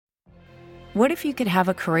What if you could have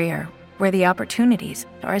a career where the opportunities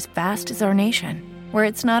are as vast as our nation, where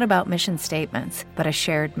it's not about mission statements, but a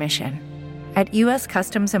shared mission? At U.S.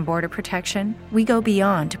 Customs and Border Protection, we go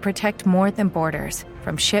beyond to protect more than borders.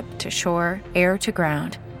 From ship to shore, air to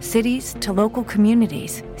ground, cities to local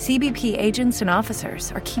communities, CBP agents and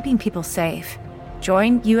officers are keeping people safe.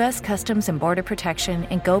 Join U.S. Customs and Border Protection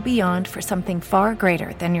and go beyond for something far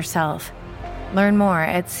greater than yourself. Learn more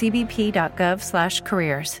at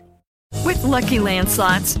cbp.gov/careers. With Lucky Land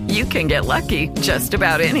Slots, you can get lucky just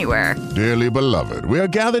about anywhere. Dearly beloved, we are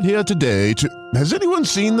gathered here today to... Has anyone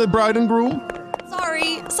seen the bride and groom?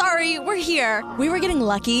 Sorry, we're here. We were getting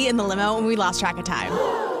lucky in the limo and we lost track of time.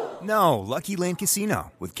 No, Lucky Land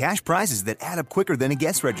Casino, with cash prizes that add up quicker than a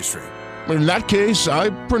guest registry. In that case, I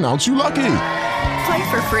pronounce you lucky.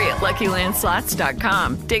 Play for free at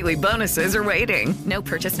LuckyLandSlots.com. Daily bonuses are waiting. No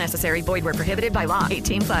purchase necessary. Void where prohibited by law.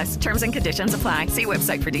 18+. Terms and conditions apply. See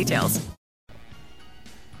website for details.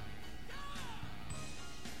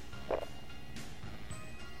 I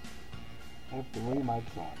have 3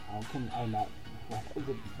 mics on. How can I not? Why does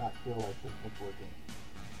it not feel like it's working?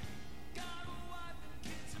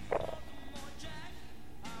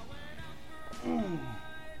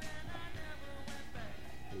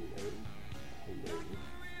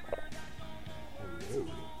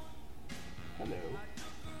 Hello.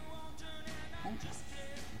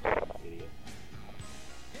 Idiot.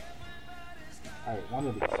 Alright, one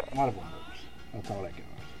of them works. That's all that counts.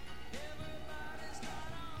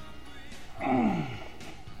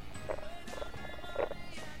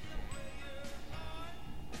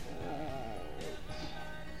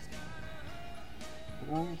 Put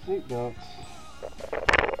on your seatbelts.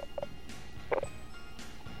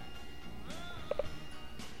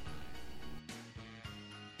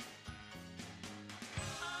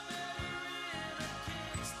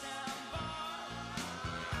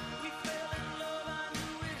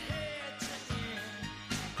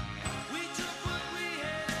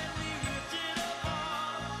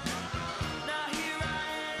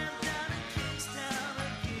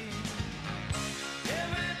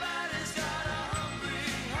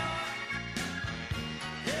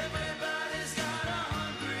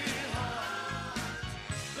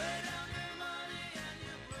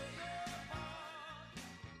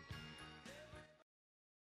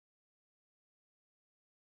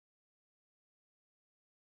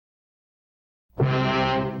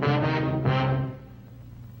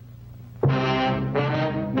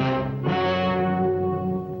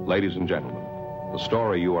 Ladies and gentlemen, the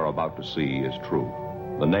story you are about to see is true.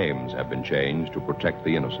 The names have been changed to protect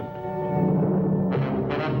the innocent.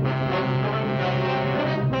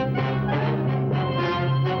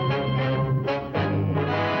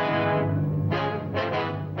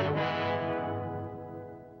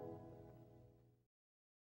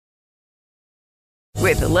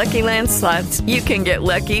 With the Lucky Land Slots, you can get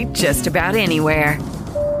lucky just about anywhere.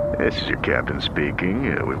 This is your captain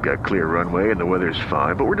speaking. We've got clear runway and the weather's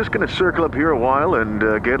fine, but we're just going to circle up here a while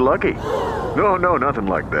and get lucky. No, nothing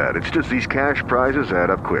like that. It's just these cash prizes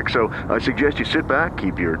add up quick. So I suggest you sit back,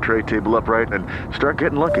 keep your tray table upright, and start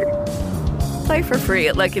getting lucky. Play for free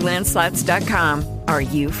at LuckyLandSlots.com. Are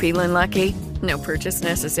you feeling lucky? No purchase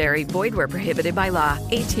necessary. Void where prohibited by law.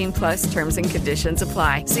 18+ terms and conditions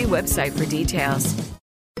apply. See website for details.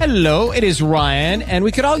 Hello, it is Ryan, and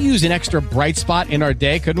we could all use an extra bright spot in our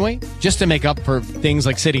day, couldn't we? Just to make up for things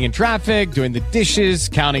like sitting in traffic, doing the dishes,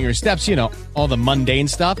 counting your steps, you know, all the mundane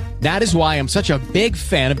stuff. That is why I'm such a big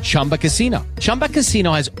fan of Chumba Casino. Chumba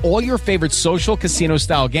Casino has all your favorite social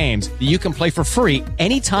casino-style games that you can play for free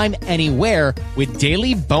anytime, anywhere with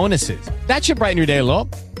daily bonuses. That should brighten your day a little.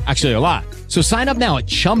 Actually, a lot. So sign up now at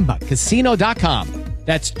ChumbaCasino.com.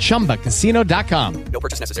 That's ChumbaCasino.com. No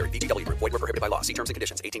purchase necessary. VGW Group. Void where prohibited by law. See terms and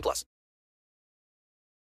conditions. 18+.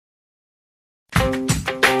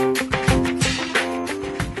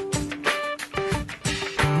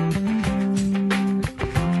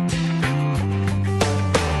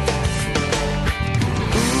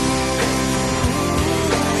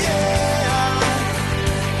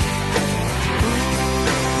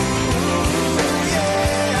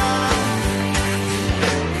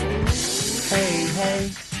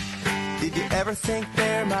 Did you ever think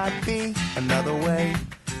there might be another way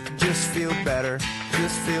to just feel better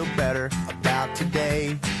about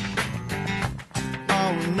today?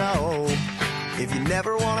 Oh no, if you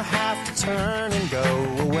never want to have to turn and go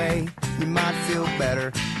away, you might feel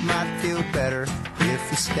better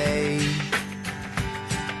if you stay.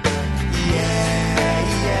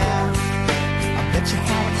 Yeah, I bet you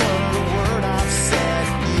haven't heard a word I've said.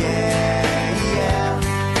 Yeah,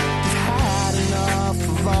 you've had enough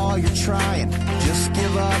of all your trying. Just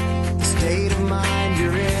give up, stay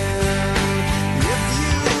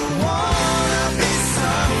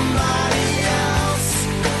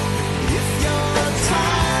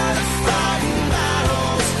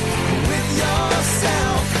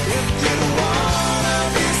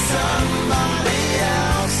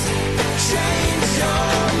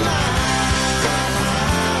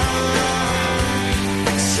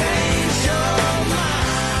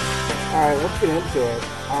to it.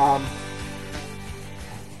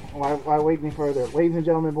 Why wait any further? Ladies and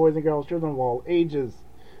gentlemen, boys and girls, children of all ages,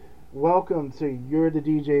 welcome to You're the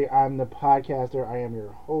DJ, I'm the Podcaster. I am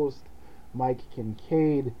your host, Mike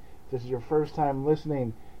Kincaid. If this is your first time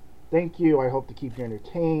listening, thank you. I hope to keep you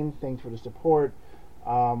entertained. Thanks for the support.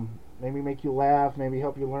 Maybe make you laugh, maybe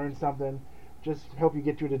help you learn something, just help you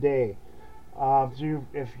get through the day.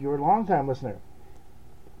 If you're a long-time listener,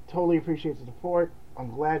 totally appreciate the support. I'm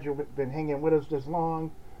glad you've been hanging with us this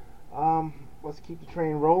long. Let's keep the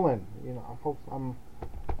train rolling. You know, I'm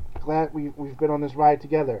glad we've been on this ride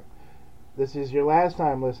together. This is your last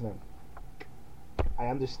time listening. I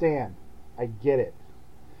understand. I get it.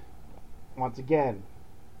 Once again,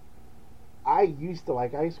 I used to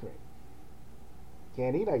like ice cream.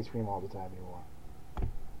 Can't eat ice cream all the time anymore.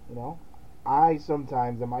 You know, I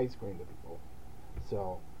sometimes am ice cream to people.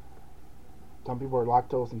 So, some people are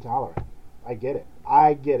lactose intolerant. I get it.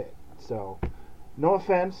 So, no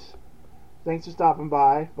offense. Thanks for stopping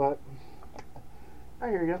by, but I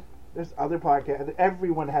hear you. There's other podcasts.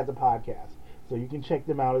 Everyone has a podcast, so you can check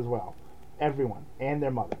them out as well. Everyone and their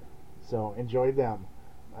mother. So enjoy them.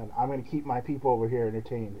 And I'm going to keep my people over here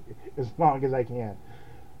entertained as long as I can.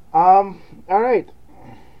 All right.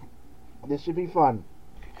 This should be fun.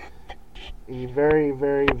 A very,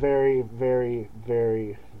 very, very, very,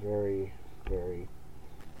 very, very, very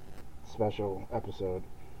special episode.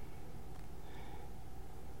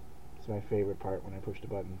 It's my favorite part when I push the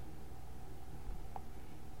button.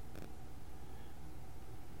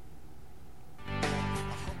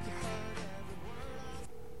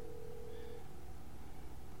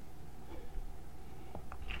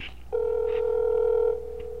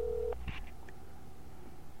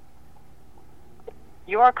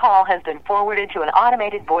 Your call has been forwarded to an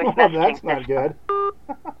automated voice messaging That's not good.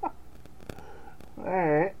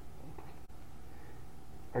 Alright.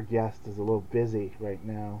 Our guest is a little busy right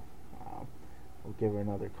now. We'll give her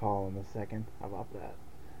another call in a second. How about that?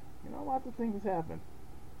 You know, lots of things happen.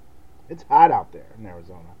 It's hot out there in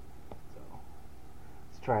Arizona. So,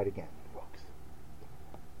 let's try it again, folks.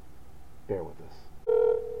 Bear with us.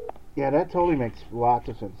 Yeah, that totally makes lots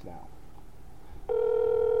of sense now.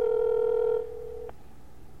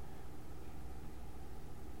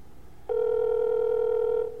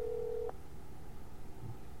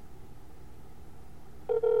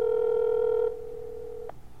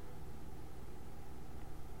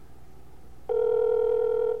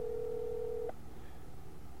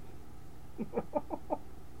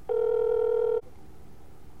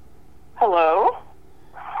 Hello?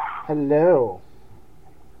 Hello.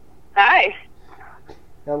 Hi.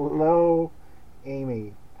 Hello,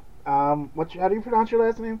 Amie. How do you pronounce your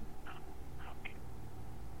last name?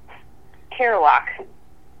 Cearlock.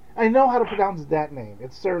 I know how to pronounce that name.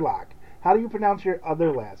 It's Cearlock. How do you pronounce your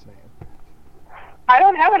other last name? I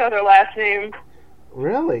don't have another last name.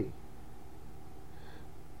 Really?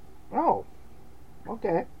 Oh.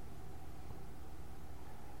 Okay.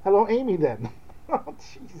 Hello, Amie, then. Oh,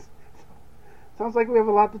 jeez. Sounds like we have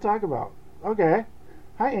a lot to talk about. Okay.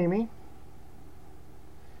 Hi, Amie.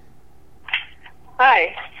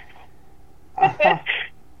 Hi.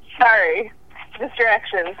 Sorry.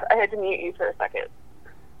 Distractions. I had to mute you for a second.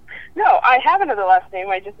 No, I have another last name.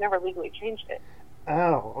 I just never legally changed it.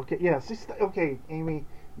 Oh, okay. Yeah. Okay, Amie,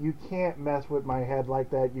 you can't mess with my head like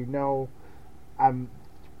that. You know,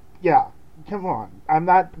 yeah. Come on. I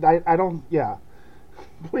don't, yeah.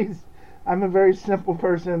 Please. I'm a very simple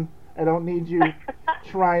person. I don't need you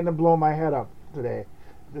trying to blow my head up today.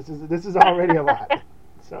 This is already a lot.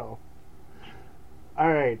 So,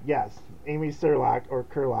 all right, yes, Amie Cearlock or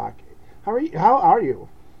Cearlock. How are you?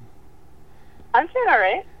 I'm doing all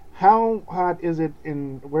right. How hot is it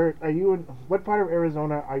where are you in? What part of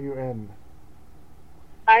Arizona are you in?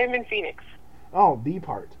 I'm in Phoenix. Oh, the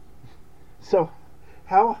part. So,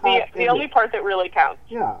 how hot? The only part that really counts.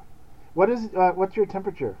 Yeah. What's your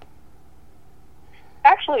temperature?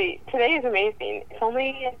 Actually, today is amazing. It's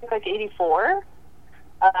only like 84.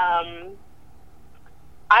 I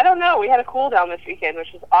don't know. We had a cool down this weekend,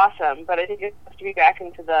 which was awesome, but I think it's supposed to be back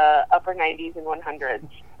into the upper 90s and 100s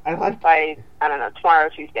by, I don't know, tomorrow,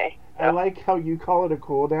 Tuesday. So. I like how you call it a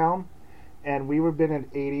cool down, and we were been in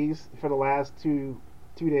 80s for the last two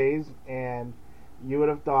days, and you would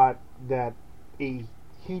have thought that a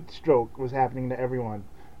heat stroke was happening to everyone.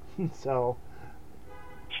 So...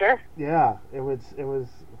 Sure. Yeah, it was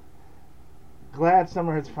glad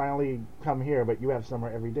summer has finally come here, but you have summer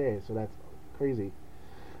every day, so that's crazy.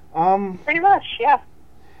 Pretty much, yeah.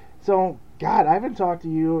 So, God, I haven't talked to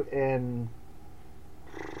you in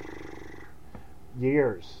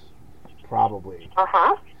years, probably.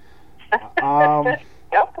 Uh-huh.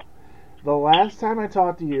 Yep. The last time I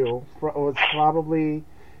talked to you was probably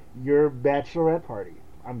your bachelorette party,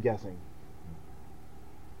 I'm guessing.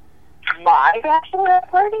 My bachelorette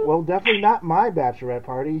party? Well, definitely not my bachelorette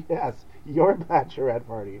party. Yes, your bachelorette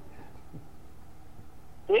party.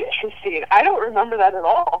 Interesting. I don't remember that at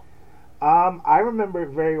all. I remember it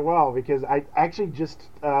very well because I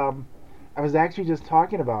was actually just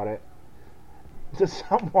talking about it to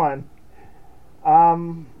someone,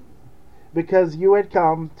 because you had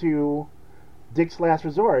come to Dick's Last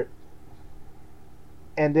Resort,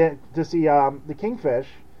 and then to see the Kingfish,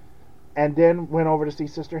 and then went over to see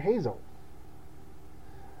Sister Hazel.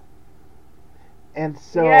 And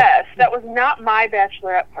so yes, that was not my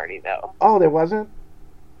bachelorette party though. Oh, there wasn't?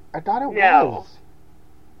 I thought it was.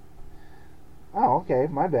 Oh, okay,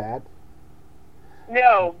 my bad.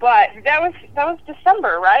 No, but that was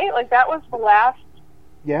December, right? Like that was the last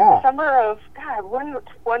December of when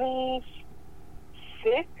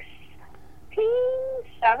 2016,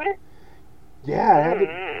 7? Yeah, it had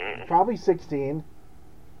to, probably 16.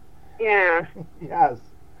 Yeah. Yes.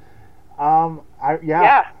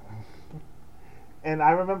 Yeah. And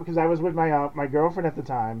I remember because I was with my girlfriend at the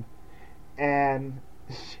time, and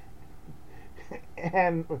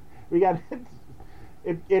we got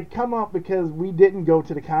it come up because we didn't go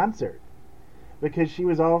to the concert because she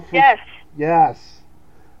was all yes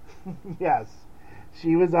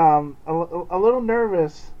she was a little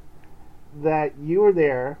nervous that you were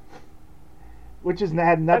there, which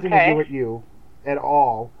had nothing to do with you at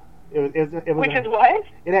all. It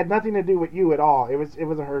had nothing to do with you at all. It was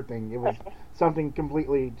a her thing. It was something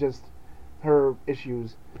completely just her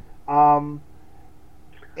issues, and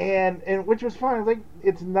which was fine. I was like,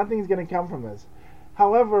 nothing's gonna come from this.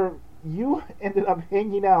 However, you ended up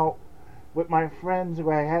hanging out with my friends who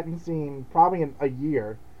I hadn't seen probably in a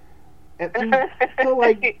year till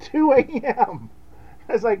like 2 a.m.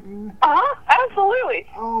 I was like, absolutely.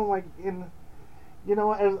 Oh my! And you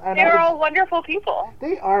know, they're all wonderful people.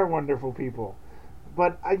 They are wonderful people,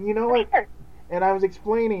 but you know what? Sure. And I was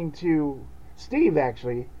explaining to Steve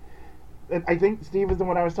actually. And I think Steve is the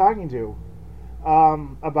one I was talking to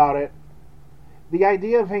about it. The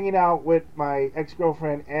idea of hanging out with my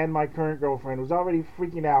ex-girlfriend and my current girlfriend was already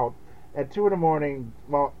freaking out at 2 a.m.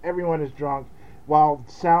 while everyone is drunk. While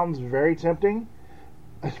it sounds very tempting,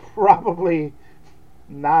 it's probably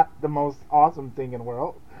not the most awesome thing in the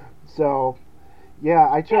world. So, yeah,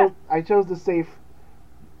 I chose the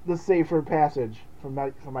safer passage for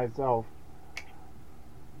myself.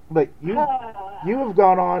 But you have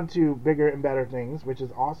gone on to bigger and better things, which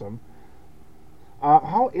is awesome.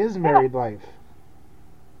 How is married life?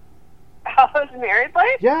 How is married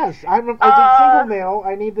life? Yes, I'm a single male.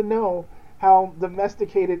 I need to know how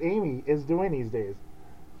domesticated Amie is doing these days.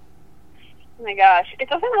 Oh my gosh, it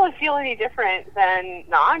doesn't really feel any different than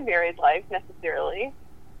non-married life necessarily.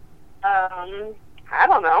 I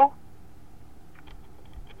don't know.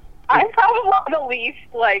 I'm probably the least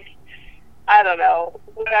I don't know,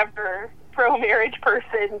 whatever pro-marriage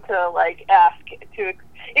person to ask to.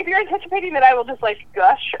 If you're anticipating that I will just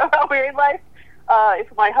gush about married life,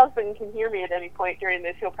 if my husband can hear me at any point during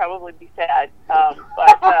this, he'll probably be sad. But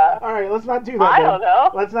all right, let's not do that. I don't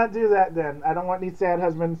know. Let's not do that then. I don't want any sad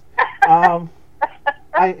husbands. No,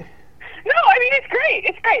 I mean it's great.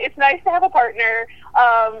 It's great. It's nice to have a partner.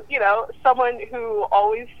 Someone who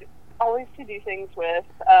always to do things with.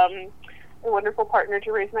 A wonderful partner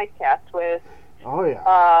to raise my cats with. Oh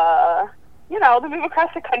yeah. The move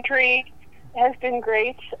across the country has been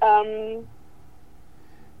great.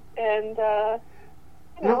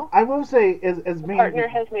 I will say, as being partner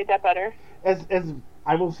has made that better. As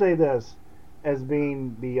I will say this, as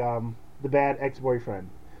being the bad ex-boyfriend,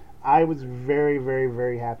 I was very, very,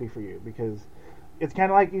 very happy for you because it's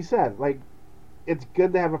kind of like you said, it's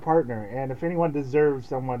good to have a partner, and if anyone deserves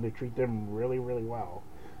someone to treat them really, really well,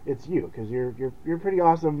 it's you because you're a pretty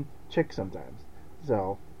awesome chick sometimes.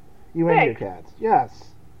 So, you and your cats,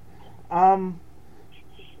 yes.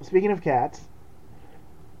 Speaking of cats.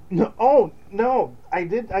 No, I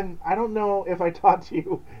don't know if I talked to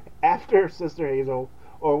you after Sister Hazel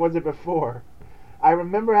or was it before. I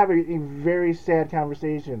remember having a very sad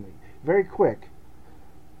conversation, very quick.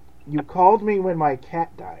 You called me when my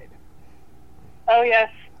cat died. Oh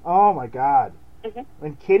yes. Oh my God. Mm-hmm.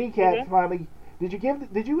 When Kitty Cat finally,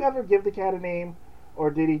 did you ever give the cat a name, or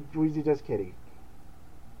was he just Kitty?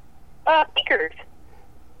 Kickers.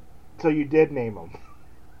 So you did name him.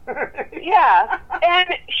 Yeah, and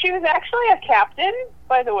she was actually a captain,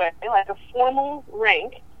 by the way, a formal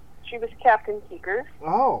rank. She was Captain Keeker.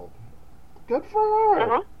 Oh, good for her.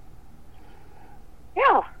 Uh-huh.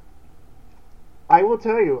 Yeah. I will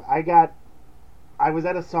tell you, I I was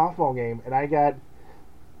at a softball game, and I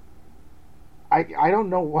don't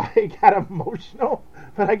know why I got emotional,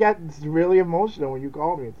 but I got really emotional when you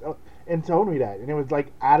called me and told me that, and it was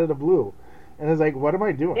like out of the blue, and I was like, what am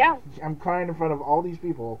I doing? Yeah. I'm crying in front of all these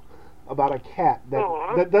people about a cat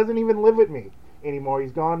that doesn't even live with me anymore.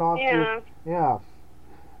 He's gone off to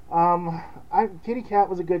Kitty Cat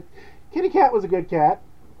was a good cat.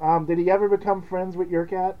 Did he ever become friends with your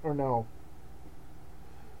cat or no?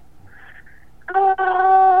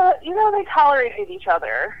 They tolerated each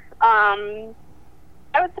other. I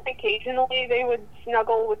would say occasionally they would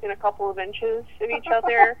snuggle within a couple of inches of each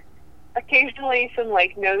other. Occasionally some,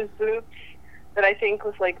 like, nose boots that I think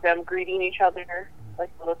was, like, them greeting each other, like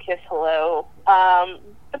a little kiss hello.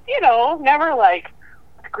 But, never, like,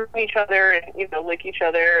 greet each other and, lick each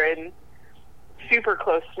other and super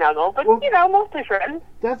close snuggle. But, mostly friends.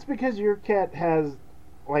 That's because your cat has,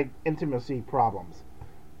 like, intimacy problems,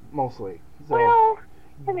 mostly. So. Well,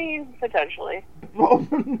 I mean, potentially. Oh,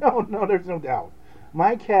 no, there's no doubt.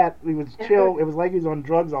 My cat, he was chill. It was like he was on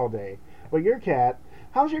drugs all day. But your cat,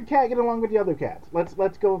 how's your cat get along with the other cats?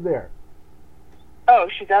 Let's go there. Oh,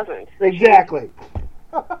 she doesn't. Exactly.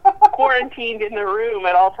 She's quarantined in the room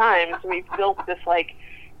at all times. We've built this, like,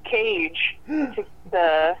 cage to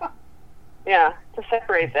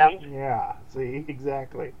separate them. Yeah, see,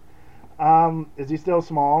 exactly. Is he still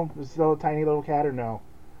small? Is he still a tiny little cat or no?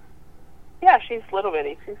 Yeah, she's little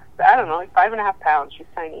bitty. She's, I don't know, like 5.5 pounds. She's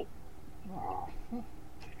tiny. Oh.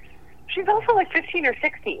 She's also like 15 or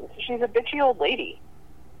 16, so she's a bitchy old lady.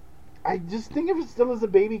 I just think of it still as a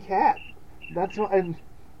baby cat. That's what I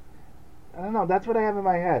don't know. That's what I have in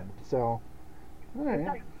my head. So, all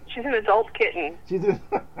right. She's an adult kitten.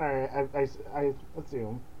 All right. I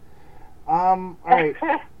assume. All right.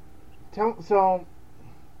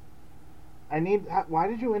 Why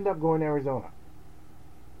did you end up going to Arizona?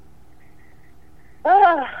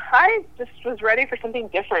 I just was ready for something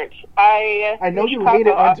different. I know you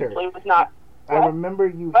Chicago hated winter. Was not. I remember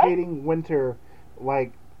you hating winter,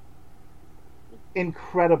 like,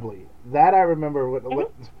 incredibly. That I remember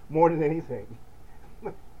more than anything.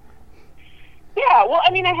 Yeah, well,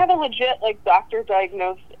 I mean, I have a legit, like,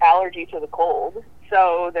 doctor-diagnosed allergy to the cold,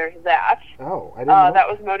 so there's that. Oh, I didn't know. That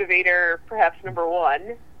was motivator, perhaps, number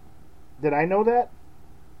one. Did I know that?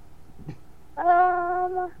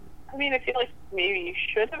 I mean, I feel like maybe you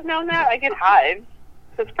should have known that. I get hives,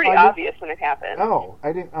 so it's pretty obvious when it happens. Oh,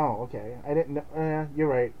 I didn't. Oh, okay. I didn't know. You're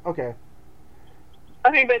right. Okay.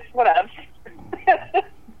 I mean, but whatever.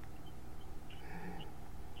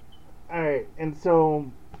 All right. And so,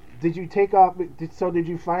 did you take off? Did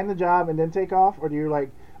you find the job and then take off, or do you like,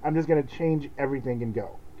 I'm just gonna change everything and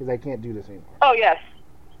go because I can't do this anymore? Oh yes,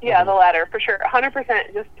 yeah, the latter for sure.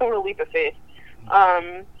 100%, just total leap of faith.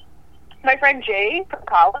 My friend Jay from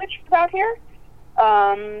college was out here,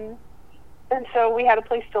 and so we had a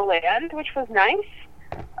place to land, which was nice.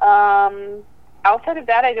 Outside of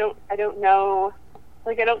that, I don't know.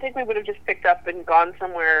 Like, I don't think we would have just picked up and gone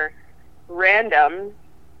somewhere random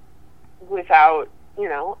without,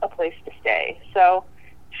 a place to stay. So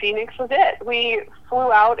Phoenix was it. We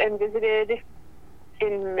flew out and visited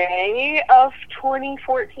in May of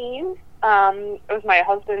 2014. It was my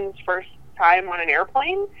husband's first time on an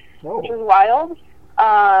airplane. Oh. Which was wild.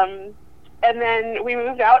 And then we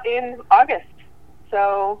moved out in August.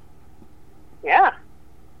 So, yeah.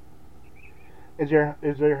 Is your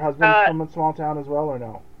husband from a small town as well, or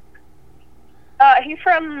no? He's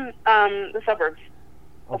from the suburbs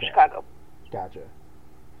of Chicago. Gotcha.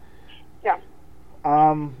 Yeah.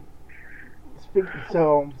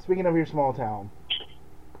 Speaking of your small town,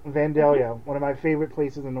 Vandelia, one of my favorite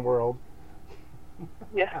places in the world.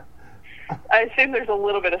 Yeah. I assume there's a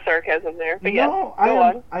little bit of sarcasm there, but no,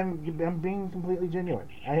 yes, I'm being completely genuine.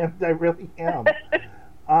 I really am.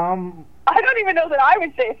 I don't even know that I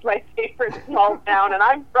would say it's my favorite small town, and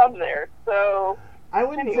I'm from there, so. I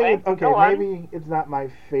wouldn't anyway, say maybe it's not my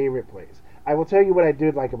favorite place. I will tell you what I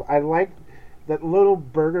did like about. I liked that little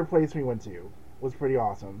burger place we went to. Was pretty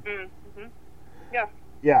awesome. Mm-hmm. Yeah.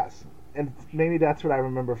 Yes, and maybe that's what I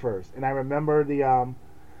remember first. And I remember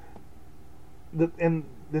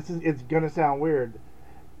it's gonna sound weird.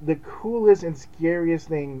 The coolest and scariest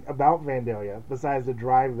thing about Vandelia, besides the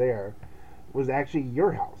drive there, was actually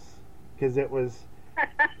your house, because it was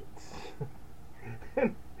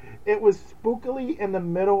spookily in the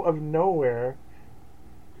middle of nowhere,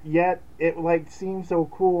 yet it like seemed so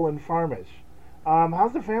cool and farmish.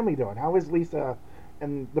 How's the family doing? How is Lisa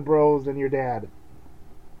and the bros and your dad?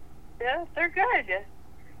 Yeah, they're good.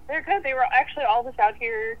 They're good. They were actually all just out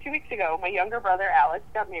here 2 weeks ago. My younger brother, Alex,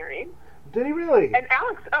 got married. Did he really? And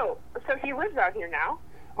Alex, so he lives out here now.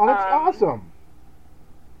 Oh, that's awesome.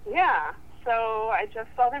 Yeah, so I just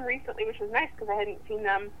saw them recently, which was nice because I hadn't seen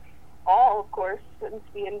them all, of course, since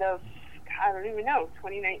the end of, I don't even know,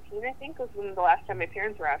 2019, I think, was when the last time my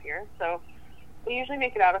parents were out here. So they usually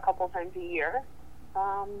make it out a couple times a year.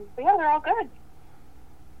 But yeah, they're all good.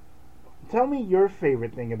 Tell me your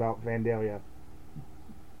favorite thing about Vandelia.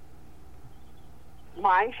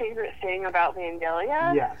 My favorite thing about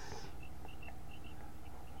Vandelia? Yes.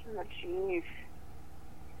 Oh, jeez.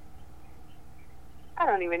 I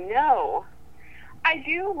don't even know. I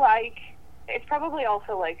do like, it's probably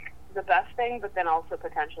also like the best thing, but then also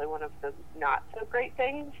potentially one of the not so great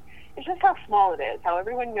things. It's just how small it is, how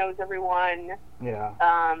everyone knows everyone. Yeah.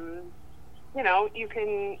 You know,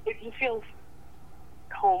 it just feels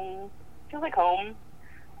like home.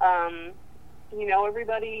 You know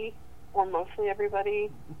everybody, or mostly everybody,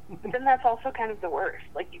 but then that's also kind of the worst.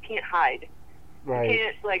 Like, you can't hide. Right. You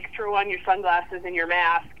can't, like, throw on your sunglasses and your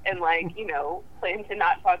mask and, like, you know, plan to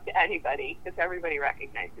not talk to anybody because everybody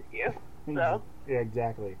recognizes you. So. Yeah,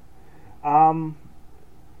 exactly. So,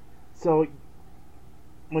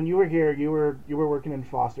 when you were here, you were working in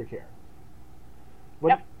foster care.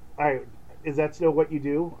 Yep. All right. Is that still what you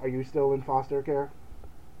do? Are you still in foster care?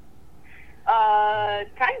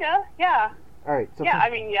 Kinda, yeah. All right. So yeah, I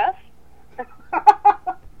mean, yes.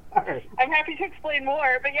 All right. I'm happy to explain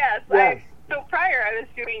more, but yes. Yes. So prior, I was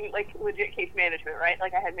doing, like, legit case management, right?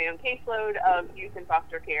 Like, I had my own caseload of youth in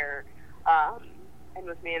foster care, and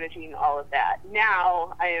was managing all of that.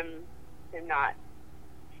 Now, I am not.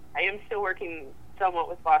 I am still working somewhat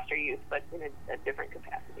with foster youth, but in a different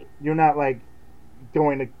capacity. You're not, like,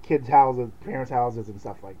 going to kids' houses, parents' houses, and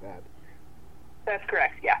stuff like that. That's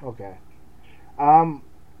correct, yeah. Okay.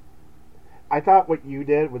 I thought what you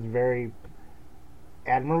did was very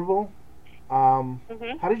admirable. How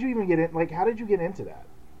did you even get in? Like, how did you get into that?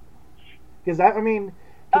 Because I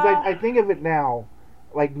think of it now.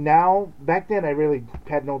 Like, now, back then, I really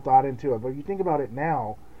had no thought into it. But you think about it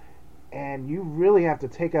now, and you really have to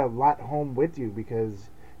take a lot home with you because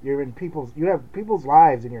you have people's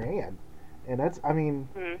lives in your hand, and that's,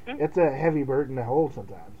 it's a heavy burden to hold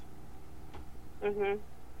sometimes.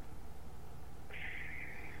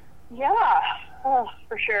 Yeah,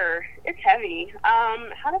 for sure. It's heavy.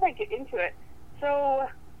 How did I get into it? So,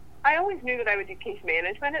 I always knew that I would do case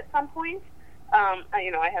management at some point.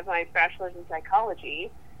 I have my bachelor's in psychology,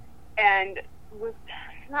 and with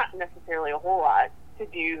not necessarily a whole lot to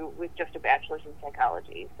do with just a bachelor's in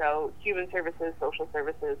psychology. So, human services, social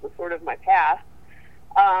services was sort of my path.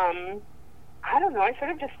 I don't know, I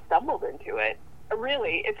sort of just stumbled into it.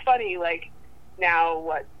 Really, it's funny, like,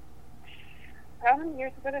 now, how many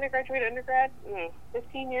years ago did I graduate undergrad?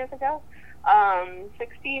 15 years ago?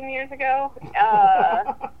 16 years ago?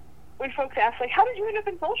 When folks ask, like, how did you end up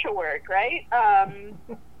in social work, right?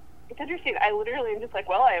 It's interesting. I literally am just like,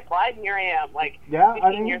 well, I applied and here I am. Like,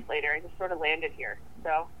 15 years later, I just sort of landed here.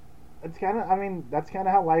 So it's kind of, that's kind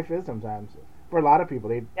of how life is sometimes. For a lot of people,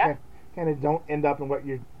 they kind of don't end up in what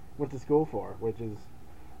you went to school for, which is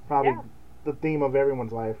probably the theme of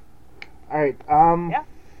everyone's life. All right.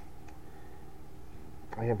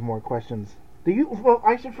 I have more questions. Do you? Well,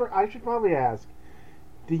 I should probably ask.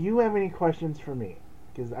 Do you have any questions for me?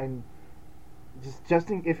 Because I'm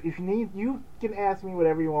if you need, you can ask me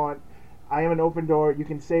whatever you want. I am an open door. You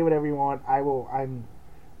can say whatever you want. I'm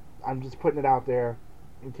just putting it out there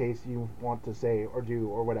in case you want to say or do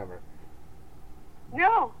or whatever.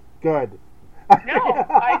 No. Good. No,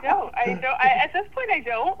 I don't. At this point, I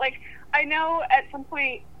don't. Like, I know at some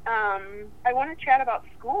point I want to chat about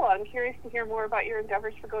school. I'm curious to hear more about your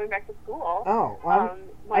endeavors for going back to school. Oh,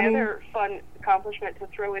 my other fun accomplishment to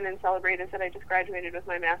throw in and celebrate is that I just graduated with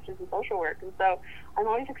my master's in social work, and so I'm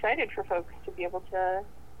always excited for folks to be able to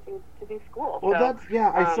do school. Well, so,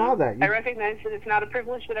 I saw that. I recognize that it's not a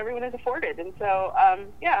privilege that everyone is afforded, and so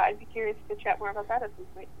I'd be curious to chat more about that at some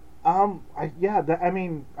point.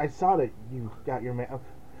 I saw that you got your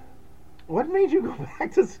What made you go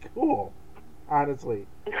back to school? Honestly.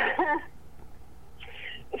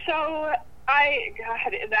 So,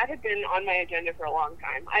 that had been on my agenda for a long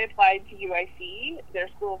time. I applied to UIC, their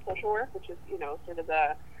School of Social Work, which is, sort of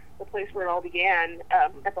the place where it all began,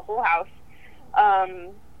 at the Whole House,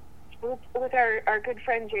 with our good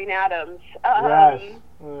friend Jane Addams. Yes.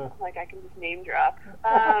 Like, I can just name drop.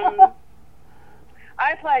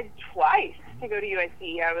 I applied twice to go to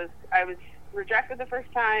UIC. I was rejected the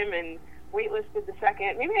first time and waitlisted the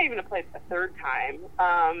second. Maybe I even applied a third time,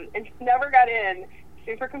 and never got in.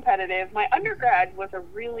 Super competitive. My undergrad was a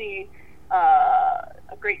really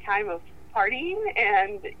a great time of partying,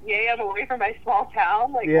 and I'm away from my small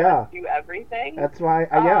town. Like, let's do everything. That's why.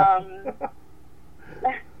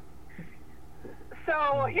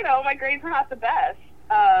 So, my grades were not the best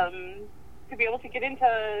to be able to get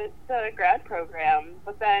into the grad program.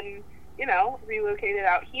 But then, relocated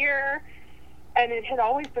out here, and it had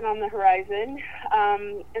always been on the horizon.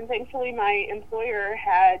 And thankfully, my employer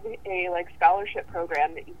had a scholarship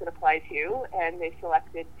program that you could apply to, and they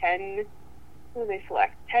selected 10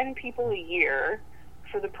 people a year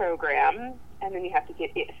for the program, and then you have to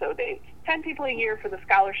get it. So 10 people a year for the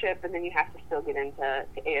scholarship, and then you have to still get into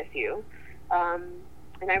ASU.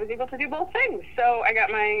 And I was able to do both things. So I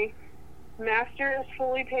got my master's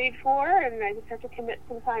fully paid for, and I just have to commit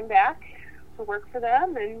some time back to work for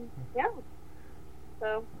them, and yeah.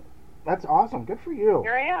 So that's awesome. Good for you.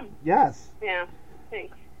 Here I am. Yes. Yeah.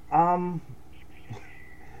 Thanks. I'll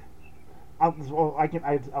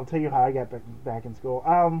tell you how I got back in school.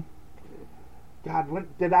 God,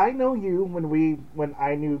 did I know you when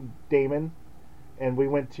I knew Damon, and we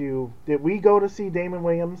went to? Did we go to see Damon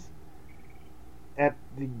Williams at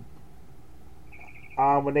the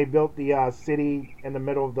when they built the city in the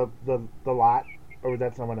middle of the lot, or was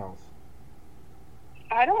that someone else?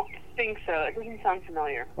 I don't think so. It doesn't sound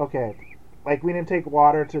familiar. Okay, we didn't take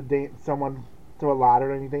water to someone to a lot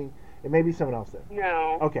or anything. It may be someone else did.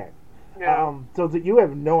 No. Okay. No. So that you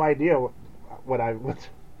have no idea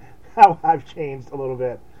how I've changed a little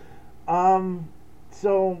bit.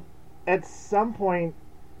 So at some point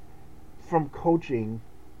from coaching,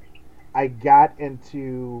 I got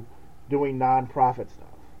into doing nonprofit stuff,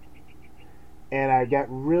 and I got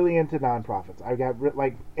really into nonprofits. I got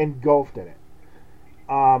engulfed in it,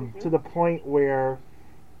 to the point where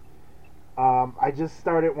I just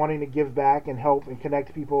started wanting to give back and help and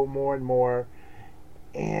connect people more and more.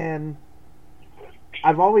 And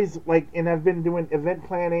I've always and I've been doing event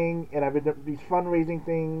planning, and I've been doing these fundraising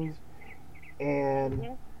things,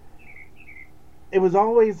 and it was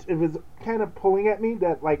kind of pulling at me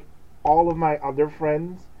that all of my other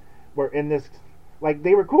friends were in this,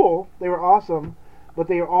 they were cool, they were awesome, but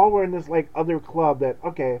they all were in this other club that,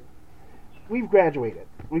 okay, we've graduated,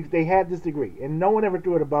 they had this degree, and no one ever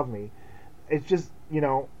threw it above me. It's just,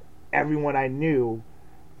 everyone I knew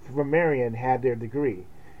from Marion had their degree.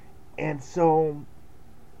 And so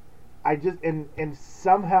I just, and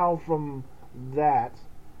somehow from that,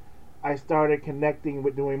 I started connecting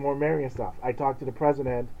with doing more Marion stuff. I talked to the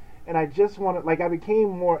president, and I just wanted, I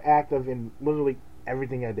became more active in literally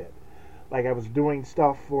everything I did. I was doing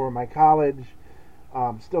stuff for my college,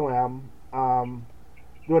 still am,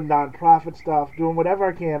 doing nonprofit stuff, doing whatever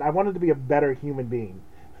I can. I wanted to be a better human being,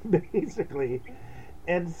 basically.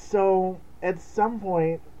 And so at some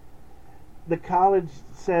point, the college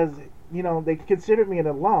says, they considered me an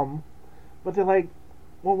alum, but they're like,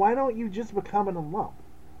 well, why don't you just become an alum?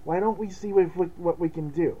 Why don't we see what we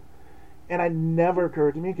can do? And it never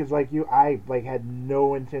occurred to me, because I had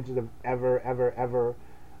no intention of ever,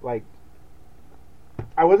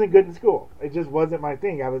 I wasn't good in school. It just wasn't my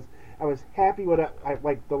thing. I was happy with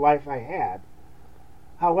the life I had.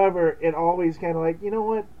 However, it always kind of you know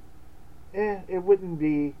what? It wouldn't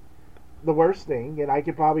be the worst thing, and I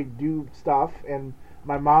could probably do stuff, and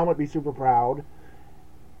my mom would be super proud.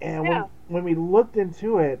 And when we looked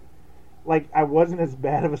into it, I wasn't as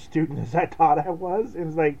bad of a student as I thought I was. It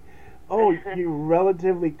was oh, you're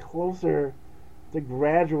relatively closer to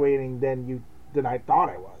graduating than I thought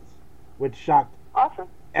I was, which shocked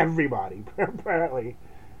everybody, apparently.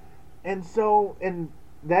 And so, and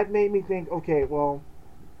that made me think, okay, well,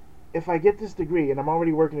 if I get this degree, and I'm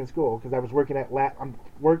already working in school, because I was working at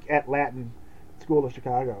Latin School of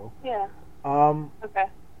Chicago. Yeah. Okay.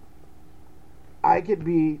 I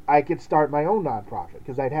could start my own nonprofit,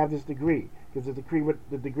 because I'd have this degree, because the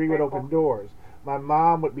degree would open doors. My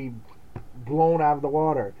mom would be blown out of the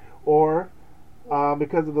water, or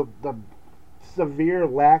because of the severe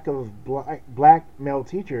lack of black male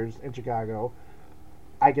teachers in Chicago,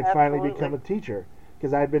 I could finally become a teacher,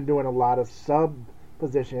 because I'd been doing a lot of sub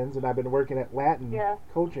positions, and I've been working at Latin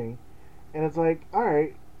coaching, and it's all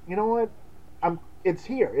right, you know what? It's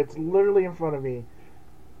here. It's literally in front of me.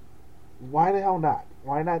 Why the hell not?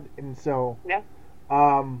 Why not? And so,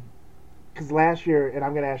 because last year, and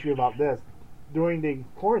I'm going to ask you about this, during the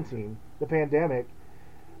quarantine, the pandemic,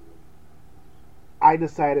 I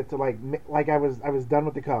decided to I was done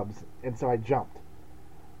with the Cubs, and so I jumped.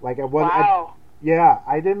 I wasn't. Wow.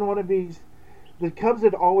 I didn't want to be. The Cubs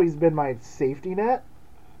had always been my safety net.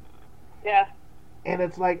 Yeah. And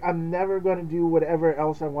it's I'm never going to do whatever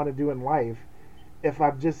else I want to do in life if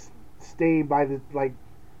I just stay by the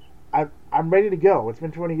I'm ready to go. It's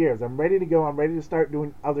been 20 years. I'm ready to go. I'm ready to start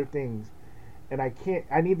doing other things. And I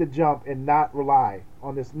need to jump and not rely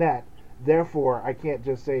on this net. Therefore, I can't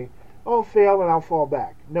just say, oh, fail and I'll fall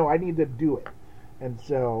back. No, I need to do it. And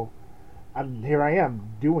so here I am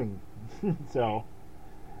doing. So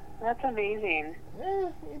that's amazing.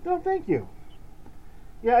 Don't thank you.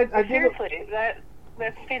 Yeah, I did. Seriously, that's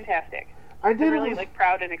fantastic. I'm really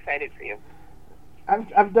proud and excited for you.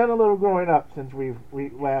 I've done a little growing up since we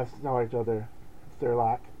last saw each other,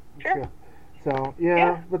 Cearlock. Sure. So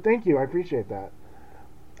yeah, but thank you. I appreciate that.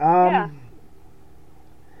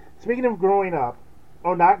 Speaking of growing up,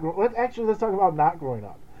 let's talk about not growing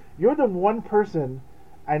up. You're the one person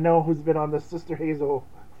I know who's been on the Sister Hazel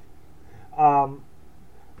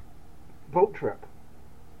boat trip.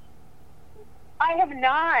 I have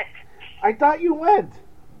not. I thought you went.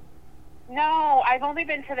 No, I've only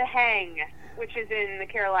been to the Hang, which is in the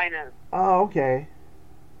Carolinas. Oh, okay.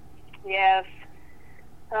 Yes.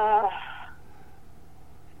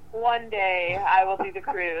 One day I will do the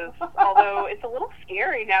cruise. Although it's a little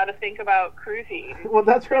scary now to think about cruising. Well,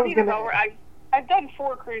 that's what I was going to... I've done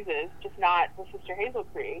 4 cruises, just not the Sister Hazel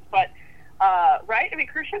cruise. But, right? I mean,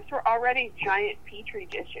 cruise ships were already giant petri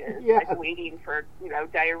dishes, like waiting for,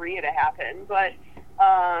 diarrhea to happen. But,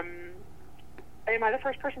 am I the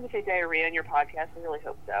first person to say diarrhea in your podcast? I really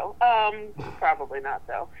hope so. Probably not,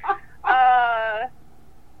 though.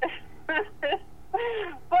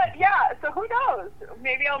 But yeah, so who knows?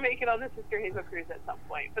 Maybe I'll make it on the Sister Hazel cruise at some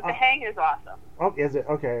point. But the Hang is awesome. Oh, is it?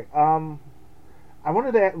 Okay. I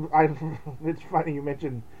wanted to. It's funny you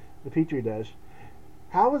mentioned the petri dish.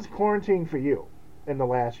 How was quarantine for you in the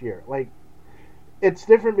last year? Like, it's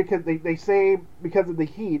different because they say because of the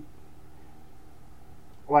heat.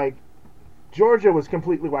 Like, Georgia was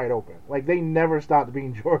completely wide open. Like, they never stopped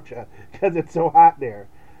being Georgia because it's so hot there.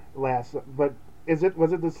 But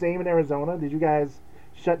was it the same in Arizona? Did you guys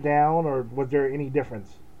shut down, or was there any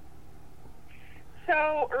difference?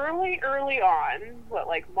 So early on,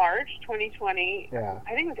 March 2020? Yeah.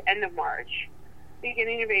 I think it was end of March,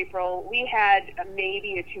 beginning of April. We had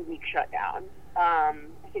maybe a 2-week shutdown. I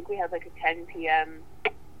think we had a 10 p.m.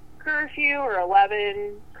 curfew or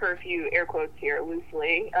 11 curfew, air quotes here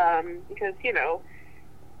loosely, because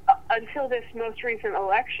until this most recent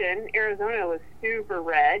election, Arizona was super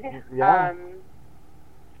red. Yeah.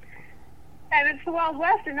 And it's the Wild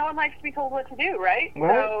West, and no one likes to be told what to do, right?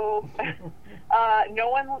 So,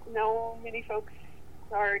 many folks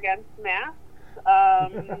are against masks,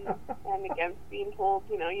 and against being told,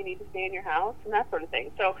 you need to stay in your house and that sort of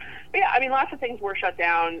thing. So, but yeah, I mean, lots of things were shut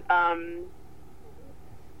down, and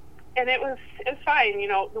it was fine.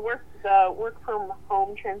 The work from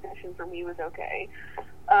home transition for me was okay.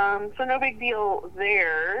 So no big deal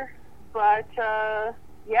there. But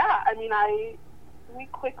yeah, I mean, we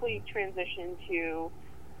quickly transitioned to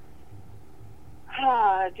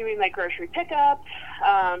doing grocery pickup,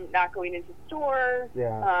 not going into stores.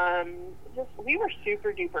 Yeah. We were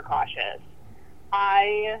super duper cautious.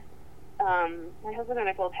 My husband and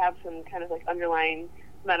I both have some kind of underlying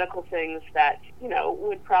medical things that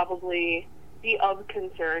would probably be of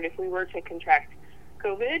concern if we were to contract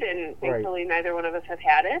COVID, and thankfully neither one of us have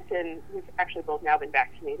had it, and we've actually both now been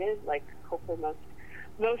vaccinated, hopefully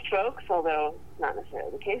most folks, although not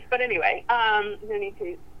necessarily the case. But anyway, no need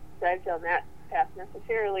to dive down that path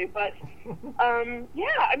necessarily. But yeah,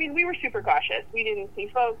 I mean, we were super cautious. We didn't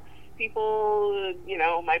see people.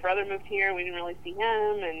 My brother moved here. We didn't really see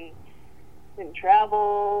him, and didn't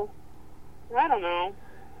travel. I don't know,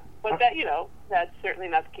 but that's certainly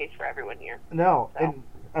not the case for everyone here. No, so.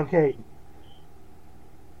 Okay.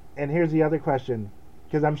 And here's the other question,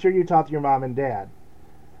 because I'm sure you talked to your mom and dad.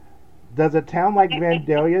 Does a town like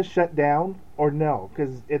Vandelia shut down, or no?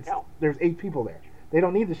 Because there's 8 people there. They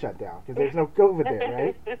don't need to shut down because there's no COVID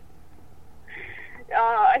there, right?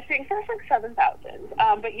 I think there's 7,000.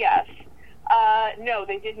 But yes, no,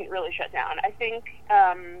 they didn't really shut down. I think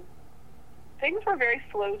things were very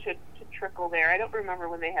slow to trickle there. I don't remember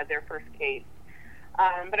when they had their first case,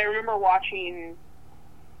 but I remember watching.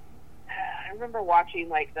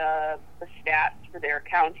 The stats for their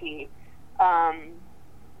county.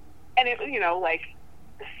 And it, a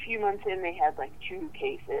few months in, they had 2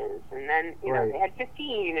 cases, and then, they had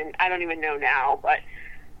 15, and I don't even know now, but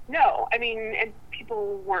no, I mean, and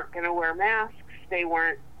people weren't going to wear masks. They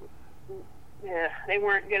weren't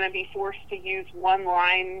going to be forced to use one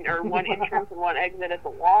line or one entrance and one exit at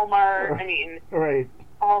the Walmart. I mean,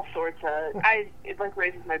 all sorts of, it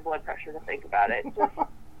raises my blood pressure to think about it.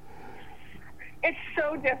 It's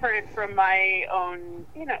so different from my own,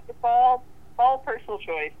 it's all personal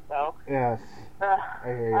choice, so. Yes.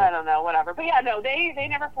 I don't know, whatever. But yeah, no, they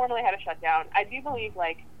never formally had a shutdown. I do believe,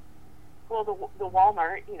 the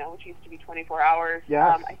Walmart, which used to be 24 hours,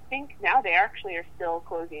 yes. I think now they actually are still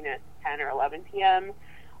closing at 10 or 11 p.m.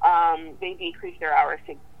 They decreased their hours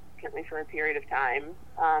to significantly for a period of time.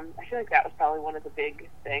 I feel like that was probably one of the big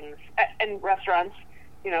things. And restaurants,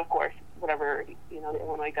 of course, whatever, the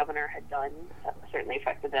Illinois governor had done certainly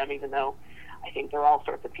affected them, even though I think there are all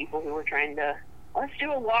sorts of people who were trying to, let's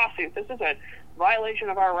do a lawsuit. This is a violation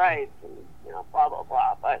of our rights, and, blah, blah,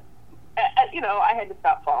 blah. But, I had to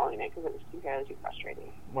stop following it because it was too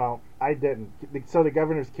frustrating. Well, I didn't. So the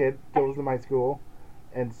governor's kid goes to my school,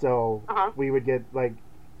 and so we would get,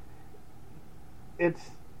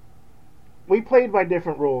 we played by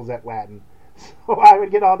different rules at Latin. So I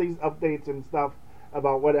would get all these updates and stuff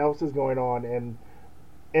about what else is going on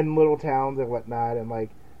in little towns and whatnot, and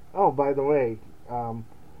oh, by the way,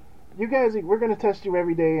 you guys, we're going to test you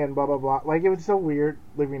every day and blah, blah, blah. It was so weird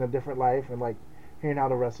living a different life and, hearing how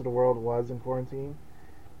the rest of the world was in quarantine.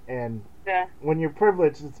 And when you're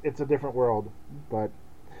privileged, it's a different world. But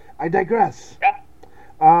I digress.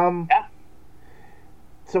 Yeah.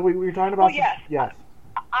 So we were talking about... Well, yes.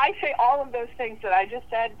 I say all of those things that I just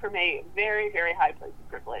said from a very, very high place of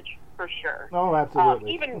privilege, for sure. Oh,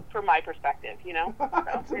 absolutely. Even from my perspective, So,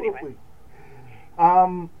 absolutely.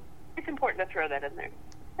 Anyway. It's important to throw that in there.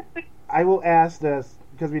 I will ask this,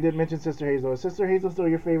 because we did mention Sister Hazel. Is Sister Hazel still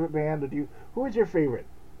your favorite band? Who is your favorite?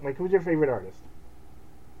 Who's your favorite artist?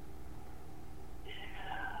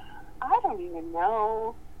 I don't even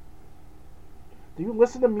know. Do you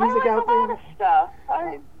listen to music out there? I like a lot of stuff.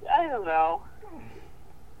 I don't know.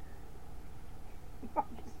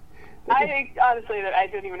 I think, honestly, that I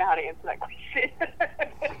don't even know how to answer that question.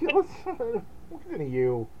 Listen to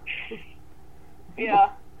you. Yeah.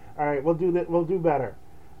 All right, we'll do that. We'll do better.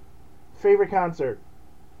 Favorite concert?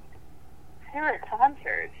 Favorite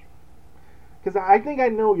concert? Because I think I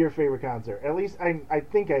know your favorite concert. At least I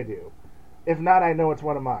think I do. If not, I know it's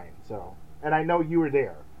one of mine. So, and I know you were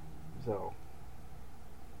there. So.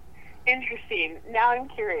 Interesting. Now I'm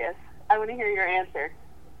curious. I want to hear your answer.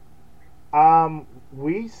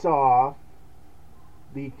 We saw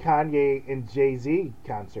the Kanye and Jay-Z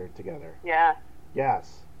concert together. Yeah.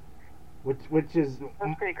 Yes. Which is...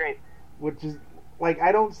 That's pretty great. Which is...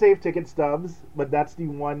 I don't save ticket stubs, but that's the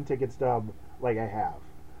one ticket stub, I have.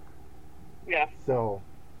 Yeah. So...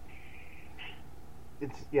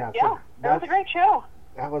 It's... Yeah. Yeah, so that was a great show.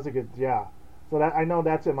 That was a good... Yeah. So that I know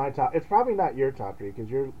that's in my top... It's probably not your top 3, because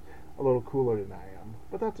you're a little cooler than I am.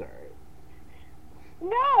 But that's alright.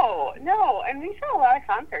 No, and we saw a lot of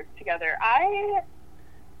concerts together. I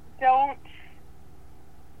don't...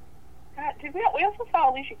 God, we also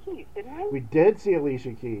saw Alicia Keys, didn't we? We did see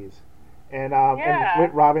Alicia Keys. And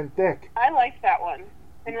with Robin Thicke. I liked that one.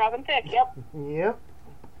 And Robin Thicke, yep. Yep.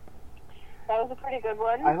 That was a pretty good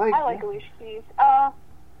one. I like Alicia Keys.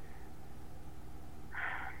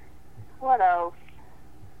 What else?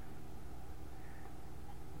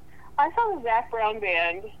 I saw the Zac Brown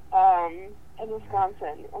Band in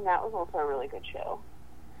Wisconsin, and that was also a really good show.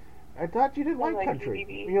 I thought you didn't like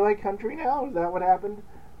country. You like country now? Is that what happened?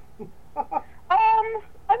 I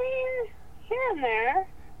mean, here and there.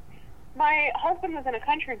 My husband was in a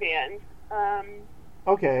country band.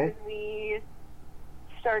 Okay. We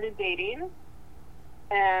started dating,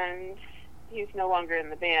 and he's no longer in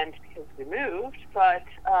the band because we moved, but,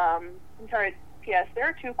 I'm sorry, P.S., there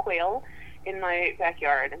are 2 quail in my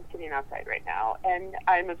backyard. I'm sitting outside right now, and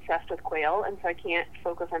I'm obsessed with quail, and so I can't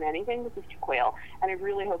focus on anything but these 2 quail, and I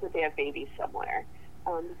really hope that they have babies somewhere,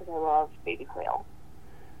 because I love baby quail.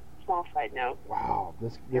 Small side note. Wow,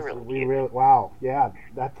 really wow, yeah,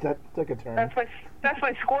 that took a turn. That's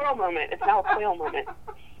my squirrel moment. It's now a quail moment.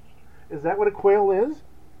 Is that what a quail is?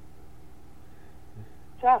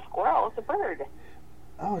 It's not a squirrel. It's a bird.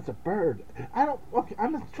 Oh, it's a bird. I don't. Okay,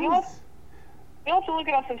 I'm a. You'll have to look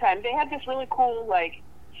it up sometime. They have this really cool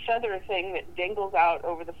feather thing that dangles out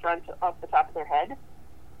over the front off the top of their head.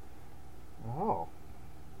 Oh.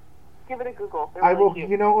 Give it a Google. They're I really will. cute.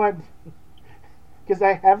 You know what? Because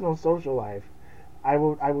I have no social life, I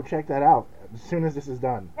will check that out as soon as this is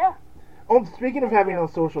done. Yeah. Oh, speaking of having no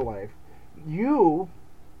social life, you're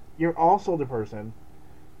also the person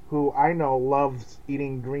who I know loves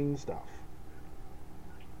eating green stuff.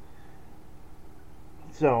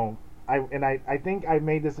 So I think I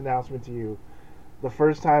made this announcement to you the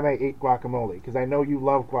first time I ate guacamole, because I know you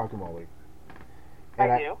love guacamole.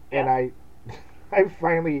 And I do. And I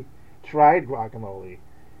finally tried guacamole.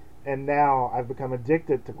 And now I've become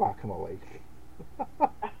addicted to guacamole.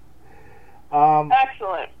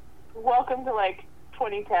 Excellent. Welcome to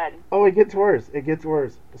 2010. Oh, it gets worse. It gets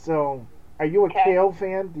worse. So, are you a kale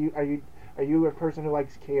fan? Are you a person who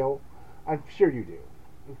likes kale? I'm sure you do.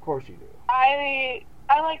 Of course you do. I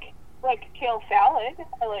like like kale salad.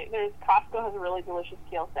 There's Costco has a really delicious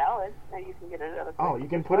kale salad that you can get it at other places. Oh, you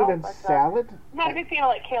can put it in salad? I'm not a big fan of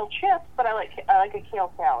like kale chips, but I like a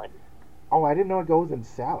kale salad. Oh, I didn't know it goes in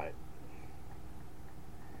salad.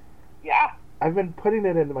 Yeah. I've been putting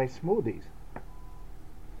it into my smoothies.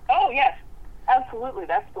 Oh yes, absolutely.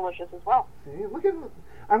 That's delicious as well. See, look at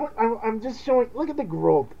I'm just showing. Look at the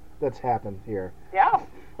growth that's happened here. Yeah.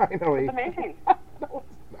 Finally. It's amazing. No,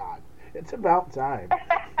 it's not. It's about time.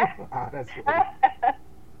 Honestly.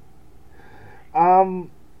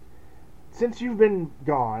 Since you've been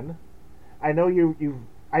gone, I know you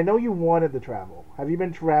wanted to travel. Have you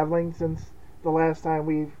been traveling since the last time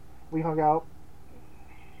we hung out?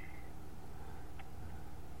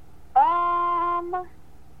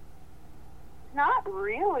 Not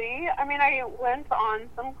really. I mean, I went on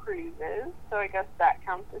some cruises, so I guess that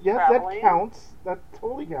counts as yes, traveling. Yes, that counts. That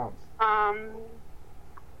totally counts.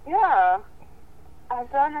 Yeah. I've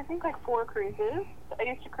done, I think, like 4 cruises. I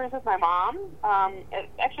used to cruise with my mom.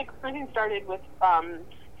 Actually, cruising started with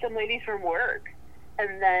some ladies from work,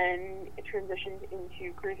 and then it transitioned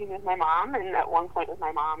into cruising with my mom, and at one point with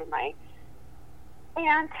my mom and my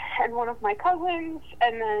aunt and one of my cousins,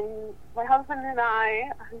 and then my husband and I,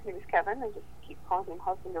 his name is Kevin, I just keep calling him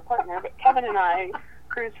husband or partner, but Kevin and I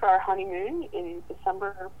cruised for our honeymoon in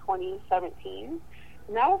December of 2017,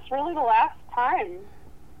 and that was really the last time.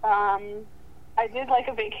 I did like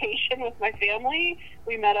a vacation with my family.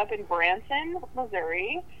 We met up in Branson,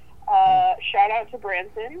 Missouri. Shout out to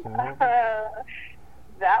Branson.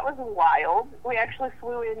 That was wild. We actually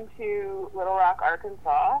flew into Little Rock,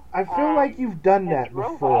 Arkansas. I feel like you've done that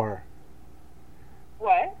before. Up.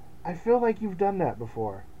 What? I feel like you've done that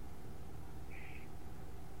before.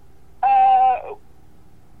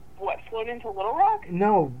 What, flown into Little Rock?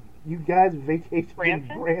 No, you guys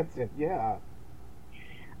vacationed in Branson. Yeah.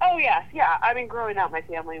 Oh, yes, yeah. I mean, growing up, my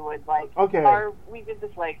family would, like... Okay. We did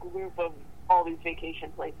this, like, loop of all these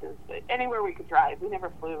vacation places. But anywhere we could drive. We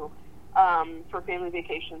never flew for family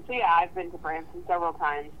vacation. So, yeah, I've been to Branson several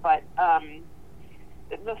times. But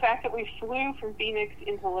the fact that we flew from Phoenix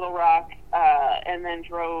into Little Rock and then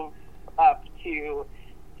drove up to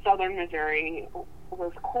southern Missouri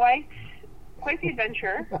was quite the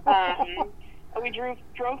adventure. We drove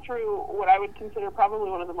through what I would consider probably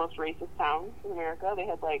one of the most racist towns in America. They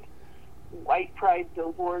had, like, white pride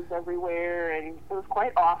billboards everywhere, and it was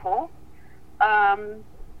quite awful. But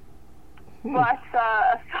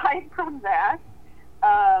aside from that,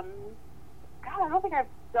 God, I don't think I've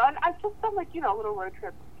just done, like, little road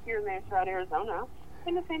trips here and there throughout Arizona.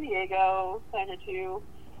 Been to San Diego, San Diego.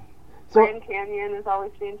 Grand Canyon is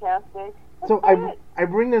always fantastic. So I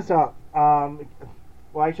bring this up.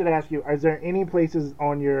 Well, I should ask you: is there any places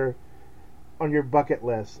on your bucket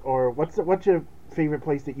list, or what's your favorite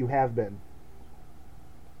place that you have been?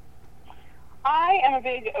 I am a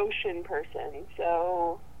big ocean person,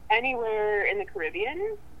 so anywhere in the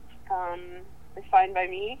Caribbean is fine by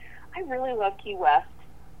me. I really love Key West.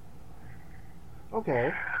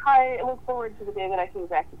 Okay. I look forward to the day that I can go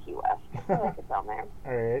back to Key West. I like it down there.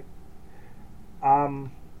 All right.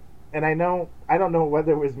 And I don't know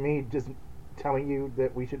whether it was me just telling you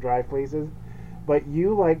that we should drive places, but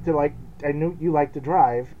you I knew you like to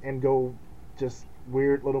drive and go just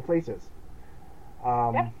weird little places.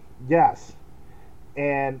 Yeah. Yes.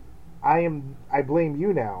 And I blame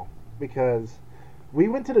you now, because we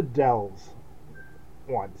went to the Dells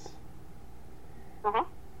once. Uh-huh.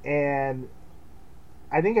 And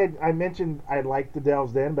I think I mentioned I liked the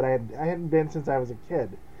Dells then, but I hadn't been since I was a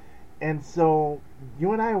kid. And so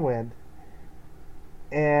you and I went,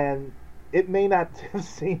 and it may not have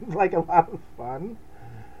seemed like a lot of fun,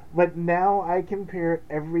 but now I compare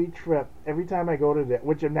every trip, every time I go to that,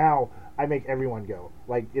 which now I make everyone go.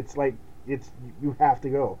 It's you have to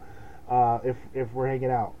go if we're hanging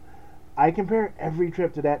out. I compare every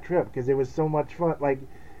trip to that trip because it was so much fun.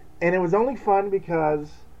 And it was only fun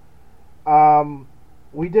because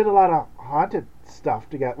we did a lot of haunted stuff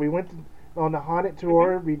together. We went on the haunted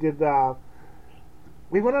tour. We did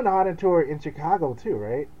we went on a haunted tour in Chicago too,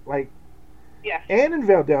 right? Yes. And in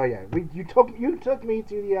Vandelia. You took me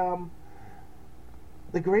to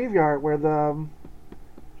the graveyard where the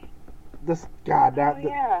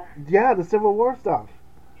Civil War stuff.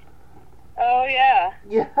 Oh yeah.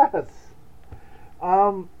 Yes.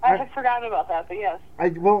 I had forgotten about that, but yes.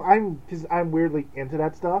 I'm weirdly into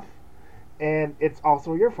that stuff, and it's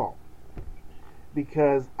also your fault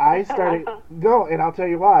because I started and I'll tell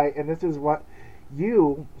you why. And this is what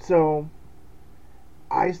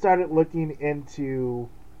I started looking into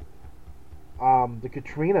the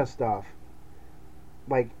Katrina stuff,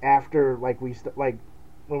 after when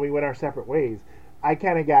we went our separate ways. I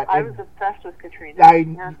kind of got... I was obsessed with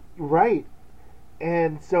Katrina. Right.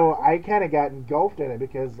 And so I kind of got engulfed in it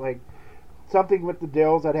because, like, something with the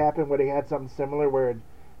Dills that happened where they had something similar where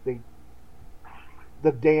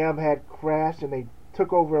the dam had crashed and they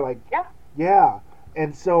took over, like... Yeah.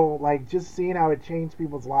 And so, like, just seeing how it changed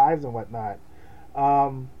people's lives and whatnot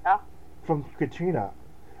from Katrina.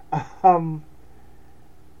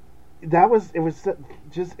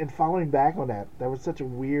 Just in following back on that was such a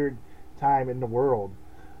weird time in the world.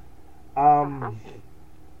 I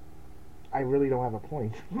really don't have a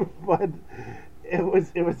point, but it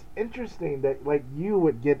was interesting that, like, you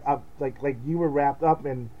would get up, like you were wrapped up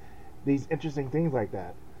in these interesting things like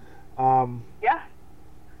that.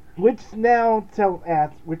 Which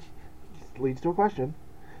leads to a question.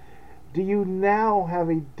 Do you now have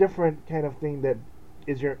a different kind of thing that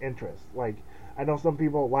is your interest? Like, I know some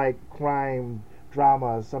people like crime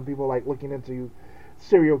dramas. Some people like looking into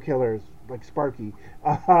serial killers, like Sparky.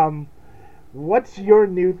 What's your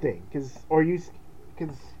new thing? What's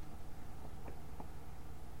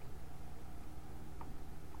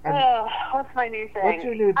my new thing? What's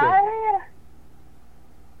your new thing?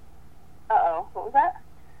 Uh-oh. What was that?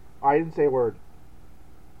 I didn't say a word.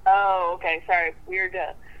 Oh, okay. Sorry. Weird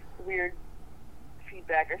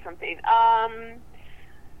feedback or something.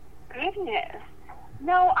 Goodness.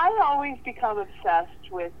 No, I always become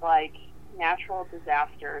obsessed with, like, natural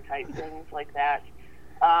disaster type things like that.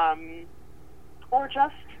 Or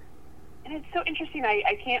just, and it's so interesting,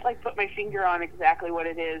 I can't, like, put my finger on exactly what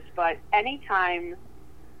it is, but anytime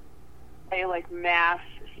a, like, mass,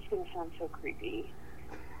 this is going to sound so creepy,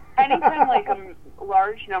 anytime, like, a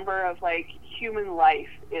large number of, like, human life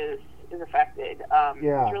is affected,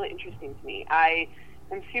 it's really interesting to me. I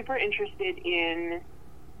am super interested in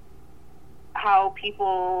how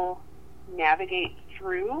people navigate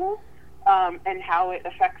through and how it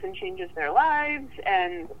affects and changes their lives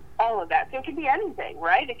and all of that. So it could be anything,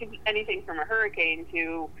 right? It could be anything from a hurricane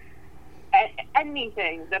to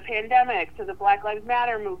anything, the pandemic to the Black Lives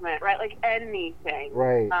Matter movement, right? Like anything.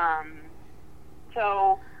 Right.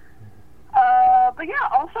 But yeah,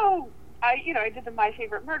 also, I did the My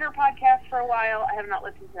Favorite Murder podcast for a while. I have not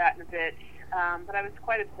listened to that in a bit, but I was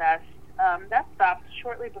quite obsessed. That stopped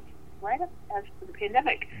shortly before, right as the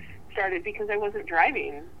pandemic started, because I wasn't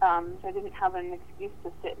driving, so I didn't have an excuse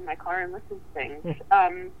to sit in my car and listen to things.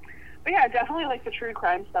 But yeah, definitely like the true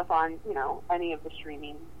crime stuff on, any of the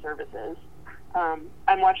streaming services. I'm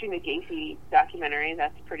watching the Gacy documentary.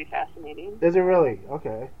 That's pretty fascinating. Is it really?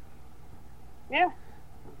 Okay. Yeah.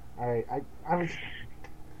 All right. I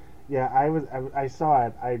saw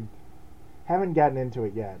it. I haven't gotten into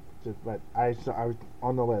it yet, but I was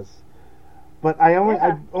on the list. But I only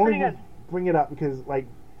bring it up because, like,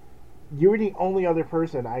 you were the only other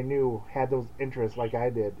person I knew had those interests like I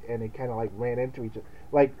did, and it kind of, like, ran into each other.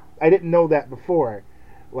 Like, I didn't know that before.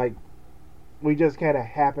 Like, we just kind of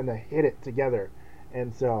happened to hit it together,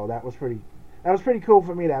 and so that was pretty cool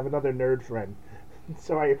for me to have another nerd friend.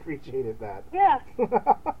 So I appreciated that. Yeah.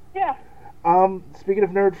 Yeah. Speaking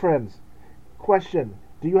of nerd friends, question: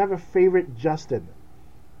 do you have a favorite Justin?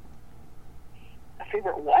 A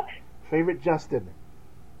favorite what? Favorite Justin.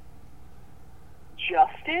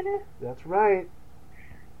 Justin? That's right.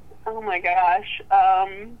 Oh my gosh.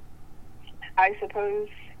 I suppose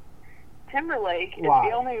Timberlake is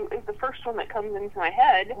the first one that comes into my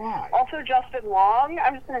head. Why? Also Justin Long.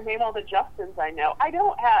 I'm just going to name all the Justins I know. I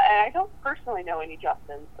don't personally know any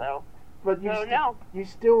Justins, so. But no. You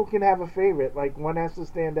still can have a favorite. Like, one has to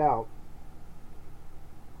stand out.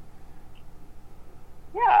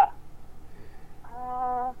 Yeah.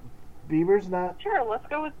 Bieber's not. Sure, let's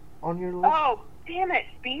go with. On your list. Oh, damn it,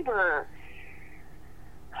 Bieber.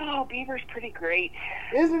 Oh, Bieber's pretty great.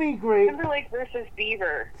 Isn't he great? Timberlake versus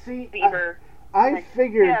Bieber. See, Bieber. I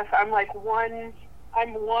figured. Yes, I'm one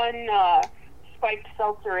spiked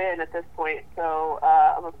seltzer in at this point, so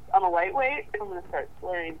I'm a lightweight. I'm gonna start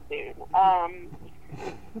slurring soon.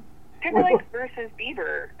 Timberlake versus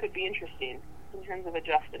Bieber could be interesting in terms of a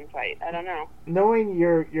Justin fight. I don't know. Knowing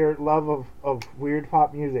your love of weird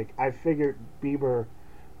pop music, I figured Bieber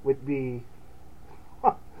would be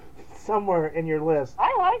somewhere in your list.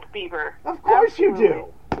 I like Bieber. Of course Absolutely.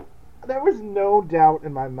 You do. There was no doubt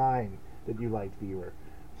in my mind that you liked Bieber.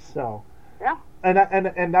 So. Yeah. And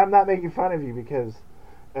I'm not making fun of you because,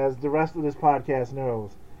 as the rest of this podcast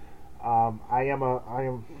knows, I'm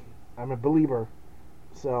a believer.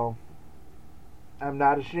 So I'm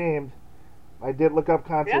not ashamed. I did look up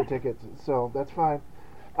concert tickets, so that's fine.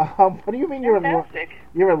 What do you mean you're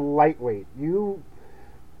a lightweight? You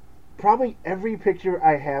probably every picture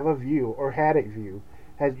I have of you or had of you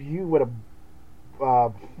has you with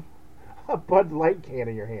a a Bud Light can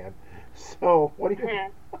in your hand. So, what do you...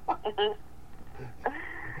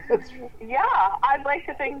 Yeah, I'd like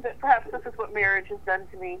to think that perhaps this is what marriage has done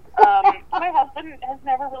to me. My husband has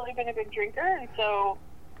never really been a big drinker, and so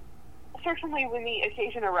certainly when the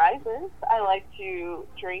occasion arises, I like to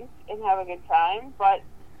drink and have a good time, but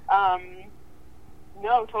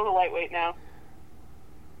no, total lightweight now.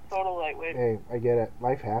 Total lightweight. Hey, I get it.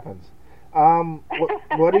 Life happens.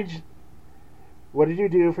 What did you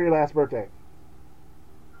do for your last birthday?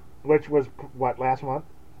 Which was what, last month?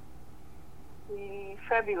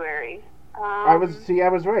 February. I was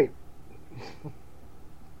right.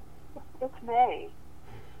 It's May.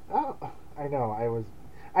 Oh, I know.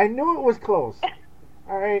 I knew it was close.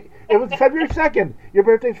 All right. It was February 2nd. Your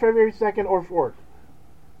birthday's February 2nd or 4th.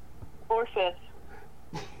 Or 5th.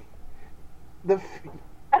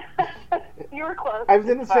 You were close. I was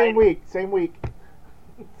in the same week.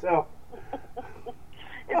 So.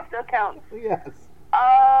 It still counts. Yes.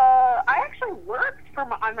 I actually worked on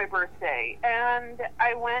my birthday, and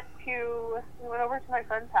we went over to my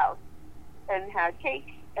friend's house and had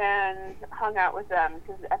cake and hung out with them,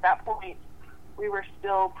 because at that point we were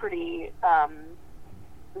still pretty,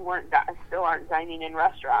 we still aren't dining in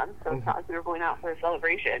restaurants, so it's not like we were going out for a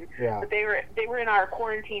celebration. Yeah. But they were in our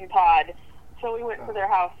quarantine pod, so we went to their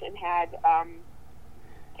house and had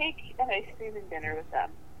cake and ice cream and dinner with them.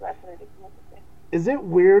 So that's what I did for my birthday. Is it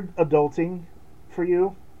weird adulting for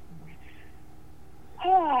you?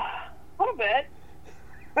 A little bit.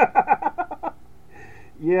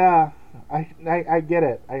 Yeah, I get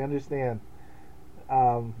it. I understand.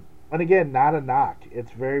 And again, not a knock.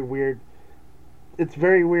 It's very weird. It's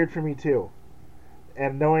very weird for me too.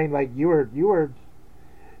 And knowing like you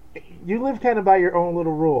live kind of by your own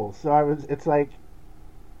little rules. So it's like,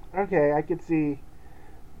 okay, I could see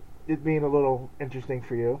it being a little interesting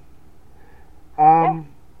for you.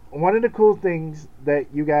 One of the cool things that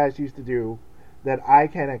you guys used to do that I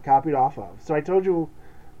kind of copied off of. So I told you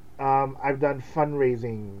I've done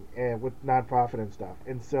fundraising with nonprofit and stuff.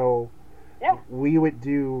 And so I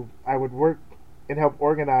would work and help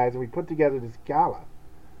organize, and we put together this gala.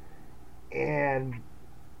 And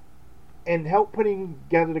help putting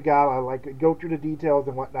together the gala, like go through the details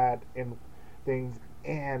and whatnot and things.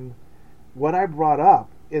 And what I brought up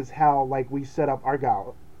is how like we set up our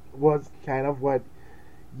gala was kind of what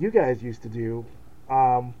you guys used to do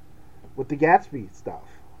with the Gatsby stuff.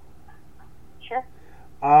 Sure.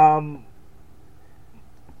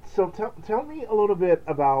 So tell me a little bit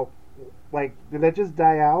about, like, did that just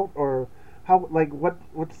die out, or how, like, what's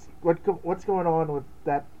going on with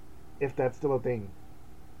that, if that's still a thing?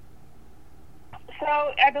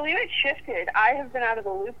 So I believe it shifted. I have been out of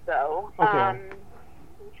the loop though. Okay.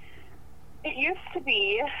 It used to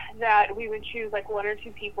be that we would choose like one or two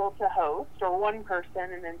people to host, or one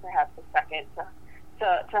person and then perhaps a second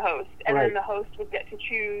to host. And Right. then the host would get to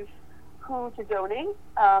choose who to donate,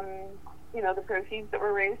 the proceeds that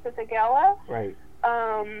were raised at the gala. Right.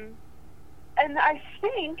 And I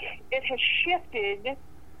think it has shifted,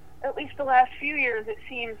 at least the last few years, it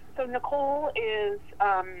seems. So Nicole is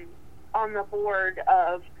on the board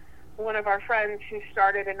of one of our friends who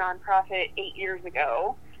started a nonprofit 8 years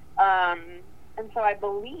ago. And so I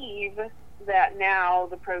believe that now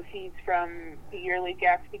the proceeds from the yearly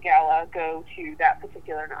Gatsby Gala go to that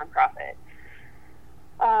particular nonprofit.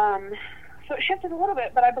 So it shifted a little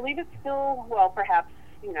bit, but I believe it's still, well, perhaps,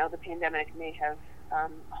 the pandemic may have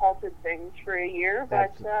halted things for a year, for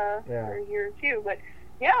a year or two. But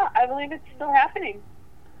yeah, I believe it's still happening.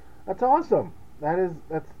 That's awesome. That's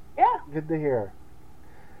good to hear.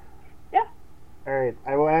 Yeah. All right,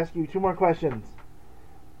 I will ask you 2 more questions.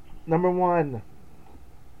 Number 1,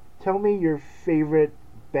 tell me your favorite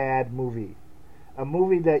bad movie. A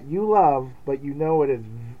movie that you love, but you know it is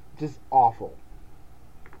just awful.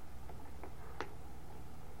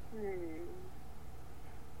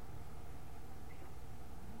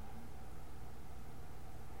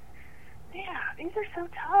 Yeah, these are so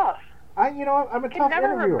tough. I'm a tough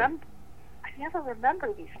interviewer. I never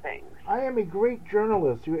remember these things. I am a great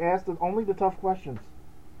journalist who asks only the tough questions.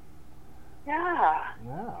 Yeah.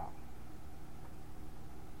 Yeah.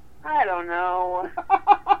 I don't know.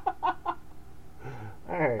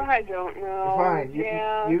 All right. I don't know. Fine.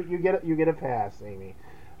 Yeah. You get a pass, Amy.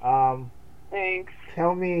 Thanks.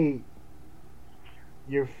 Tell me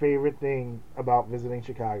your favorite thing about visiting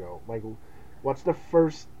Chicago. Like, what's the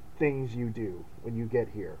first things you do when you get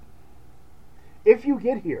here? If you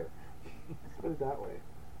get here. Let's put it that way.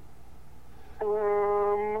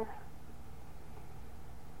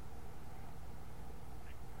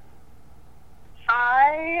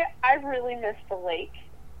 I really miss the lake.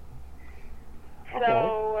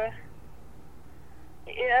 So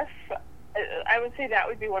I would say that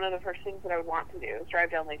would be one of the first things that I would want to do, is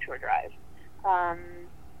drive down Lakeshore Drive.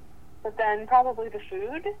 But then probably the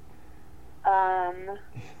food.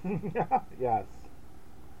 Yes.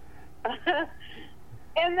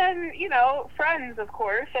 And then, friends, of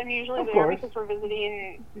course. I'm usually there because we're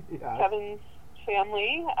visiting Kevin's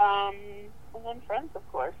family. And then friends, of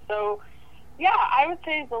course. So, yeah, I would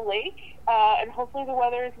say the lake. And hopefully the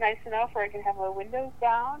weather is nice enough where I can have my windows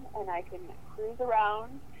down and I can cruise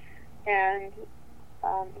around and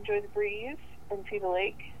enjoy the breeze and see the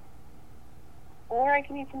lake. Or I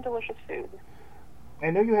can eat some delicious food. I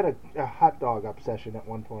know you had a hot dog obsession at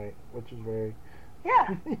one point, which is very...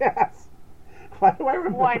 Yeah. Yes. Why do I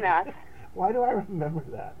remember? Why not? Why do I remember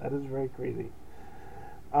that? That is very crazy.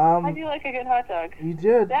 I do like a good hot dog. You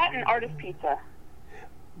did. That and artist pizza.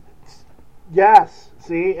 Yes.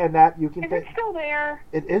 See, and that you can. Is it still there?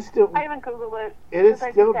 It is still. I haven't Googled it. It is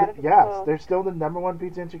still. Yes, they're still the #1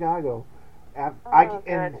 pizza in Chicago.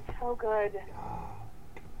 Good. So good.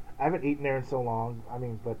 I haven't eaten there in so long. I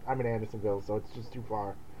mean, but I'm in Andersonville, so it's just too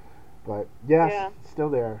far. But yes, it's still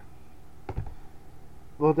there.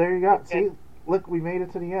 Well, there you go. That's See, good. look, we made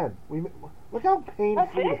it to the end. Look how pain-free.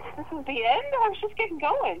 That's it? This is the end? I was just getting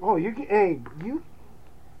going. Oh, you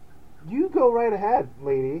go right ahead,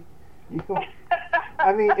 lady. You go.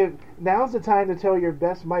 I mean, now's the time to tell your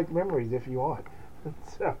best Mike memories if you want.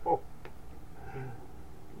 So,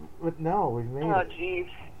 but no, we've made it. Oh, jeez.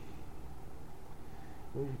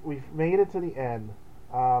 We've made it to the end.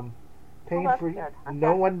 Pain-free. Well, okay.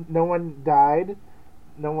 No one died.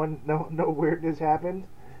 No weirdness happened.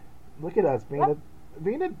 Look at us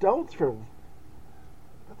being adults for.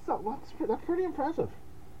 That's pretty impressive.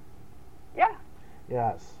 Yeah.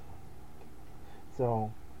 Yes.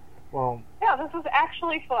 So, well. Yeah, this was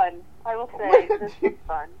actually fun. I will say this was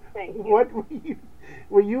fun. Thank you. What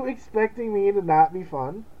were you expecting me to not be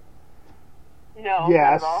fun? No.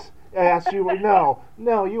 Yes. Not at all. Yes, you were.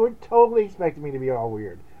 No, you were totally expecting me to be all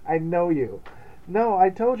weird. I know you. No, I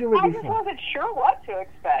told you it would be fun. I just wasn't sure what to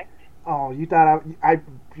expect. Oh, you thought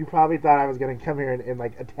you probably thought I was going to come here and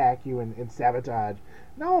like attack you and sabotage.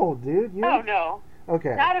 No, dude. Oh, no.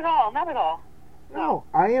 Okay. Not at all. Not at all. No,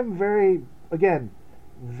 I am very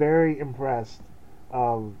impressed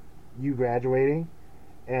of you graduating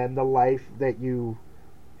and the life that you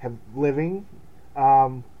have living.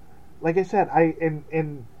 Like I said,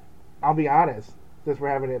 and I'll be honest, since we're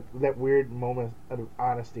having that weird moment of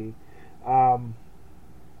honesty,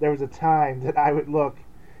 there was a time that I would look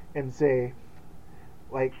and say,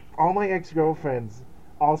 like, all my ex-girlfriends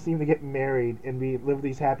all seem to get married and live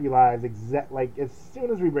these happy lives like as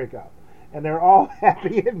soon as we break up, and they're all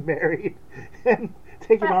happy and married and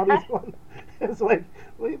taking all these fun. It's like,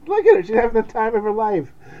 look at her, she's having the time of her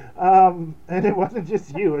life, and it wasn't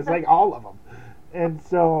just you; it's like all of them. And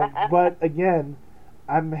so, but again,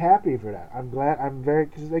 I'm happy for that. I'm glad. I'm very,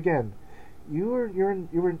 because again, you're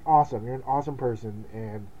an awesome person,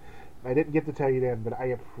 and I didn't get to tell you then, but I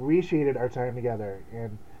appreciated our time together,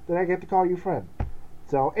 and then I get to call you friend.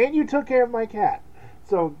 So, and you took care of my cat.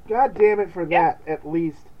 So, God damn it for that, at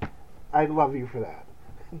least, I love you for that.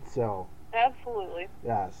 So. Absolutely.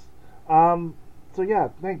 Yes. So yeah,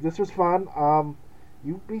 thanks. This was fun.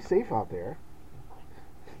 You be safe out there.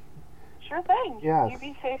 Sure thing. Yes. You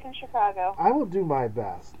be safe in Chicago. I will do my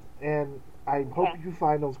best, and I hope you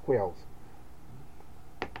find those quails.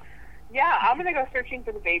 Yeah, I'm going to go searching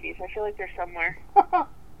for the babies. I feel like they're somewhere.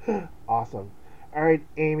 Awesome. All right,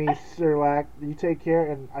 Amie Cearlock, you take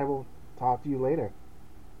care, and I will talk to you later.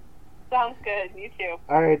 Sounds good. You too.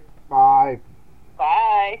 All right, bye.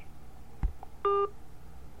 Bye.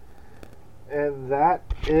 And that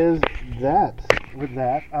is that. With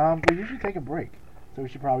that, we usually take a break, so we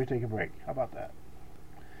should probably take a break. How about that?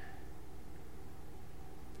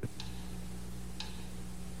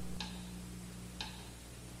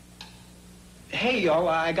 Hey, y'all,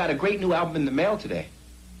 I got a great new album in the mail today.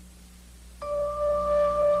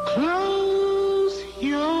 Close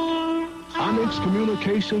your Onyx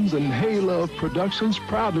Communications and Hey Love Productions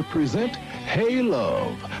proud to present Hey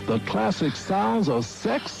Love, the classic sounds of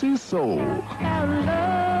sexy soul.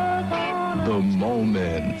 The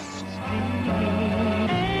moments.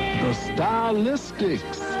 The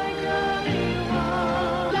stylistics.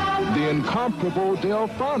 The incomparable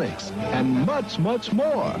Delphonics, and much, much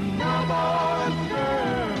more.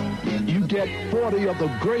 You get 40 of the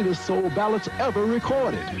greatest soul ballads ever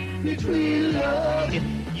recorded.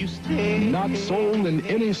 Not sold in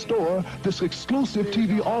any store, this exclusive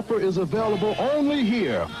TV offer is available only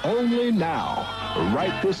here, only now.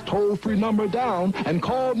 Write this toll-free number down and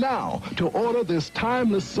call now to order this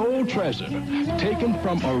timeless soul treasure taken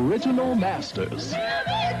from original masters.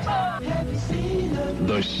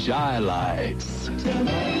 The Shy Lights.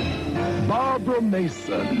 Barbara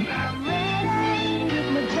Mason.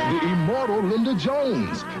 The immortal Linda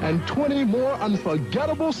Jones, and 20 more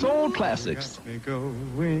unforgettable soul classics.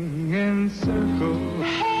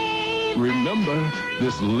 Remember,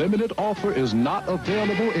 this limited offer is not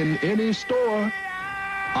available in any store.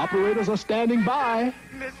 Operators are standing by.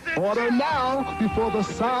 Order now before the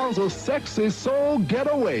sounds of sexy soul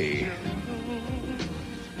get away.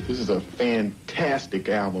 This is a fantastic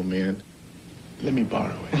album, man. Let me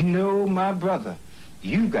borrow it. No, my brother.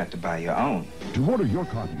 You've got to buy your own. To order your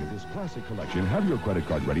copy of this classic collection, have your credit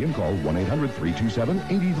card ready and call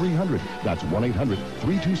 1-800-327-8300. That's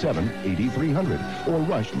 1-800-327-8300. Or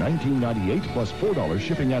rush $19.98 plus $4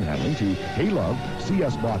 shipping and handling to Hey Love,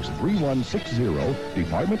 CS Box 3160,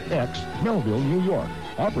 Department X, Melville, New York.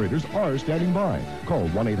 Operators are standing by. Call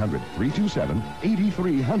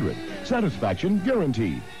 1-800-327-8300. Satisfaction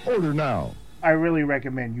guaranteed. Order now. I really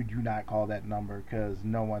recommend you do not call that number because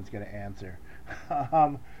no one's going to answer.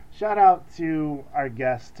 Shout out to our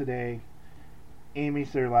guest today, Amie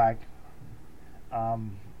Cearlock.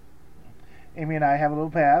 Amie and I have a little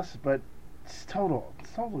past, but it's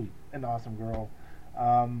totally an awesome girl.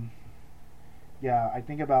 Yeah, I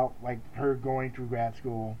think about like her going through grad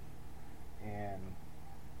school and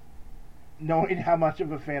knowing how much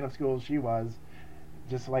of a fan of school she was,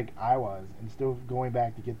 just like I was, and still going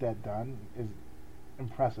back to get that done is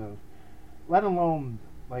impressive. Let alone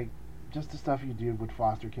like just the stuff you do with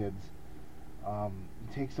foster kids. You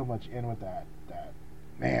take so much in with that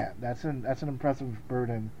man, that's an impressive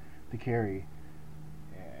burden to carry.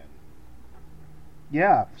 And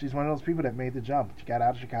yeah, she's one of those people that made the jump. She got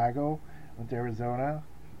out of Chicago, went to Arizona,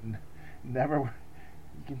 never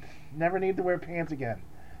need to wear pants again.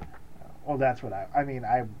 Well, that's what I'm not even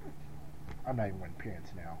wearing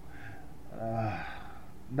pants now.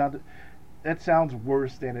 That sounds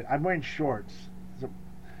worse than it. I'm wearing shorts.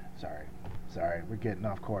 Sorry, we're getting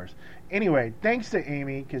off course. Anyway, thanks to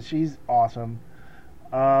Amie, because she's awesome.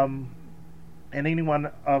 And any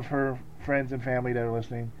one of her friends and family that are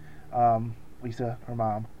listening. Lisa, her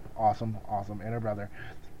mom, awesome. And her brother,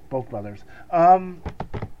 both brothers.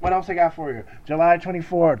 What else I got for you? July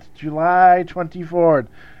 24th,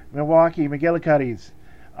 Milwaukee, McGillicuddy's.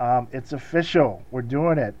 It's official. We're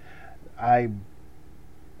doing it. I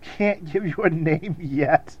can't give you a name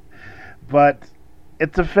yet, but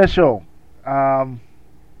it's official. Come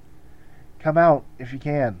out if you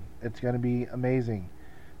can. It's gonna be amazing.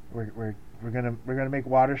 We're gonna make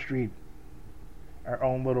Water Street our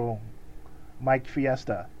own little Mike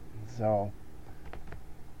Fiesta. So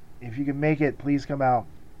if you can make it, please come out.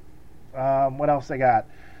 What else I got?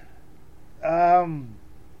 We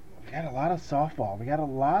got a lot of softball. We got a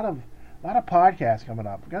lot of podcasts coming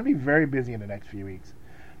up. We're gonna be very busy in the next few weeks.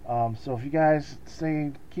 So if you guys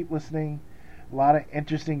keep listening. A lot of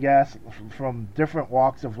interesting guests from different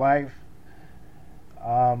walks of life.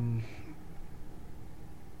 I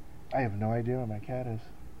have no idea where my cat is.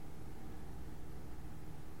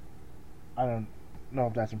 I don't know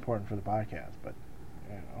if that's important for the podcast, but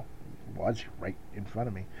it was right in front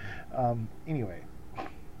of me. Anyway,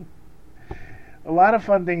 a lot of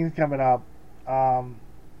fun things coming up.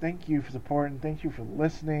 Thank you for supporting. Thank you for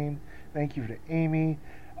listening. Thank you to Amie.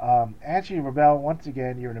 Ashley Rebel, once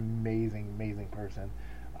again, you're an amazing person.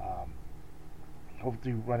 Hope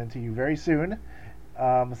to run into you very soon.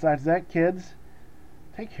 Besides that, kids,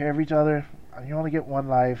 take care of each other. You only get one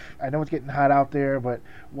life. I know it's getting hot out there, but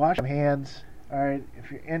wash your hands. Alright,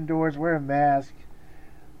 if you're indoors, wear a mask.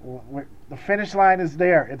 The finish line is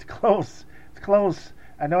there. It's close.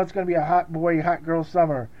 I know it's going to be a hot boy, hot girl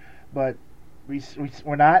summer, but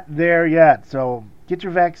we're not there yet. So get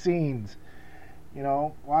your vaccines.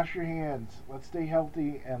 Wash your hands. Let's stay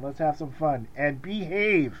healthy and let's have some fun and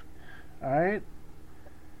behave. Alright?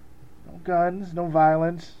 No guns, no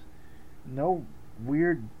violence, no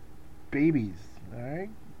weird babies. Alright?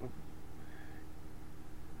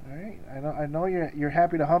 Alright? I know you're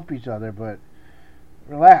happy to hump each other, but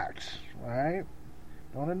relax. Alright?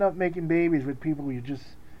 Don't end up making babies with people you just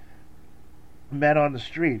met on the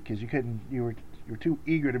street because you were too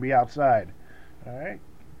eager to be outside. Alright?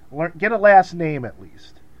 Get a last name at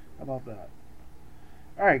least. How about that?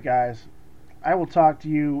 Alright, guys. I will talk to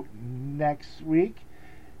you next week.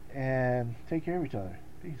 And take care of each other.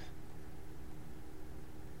 Peace.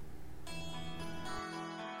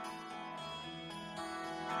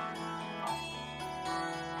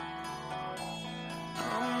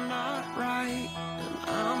 I'm not right and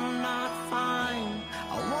I'm not fine.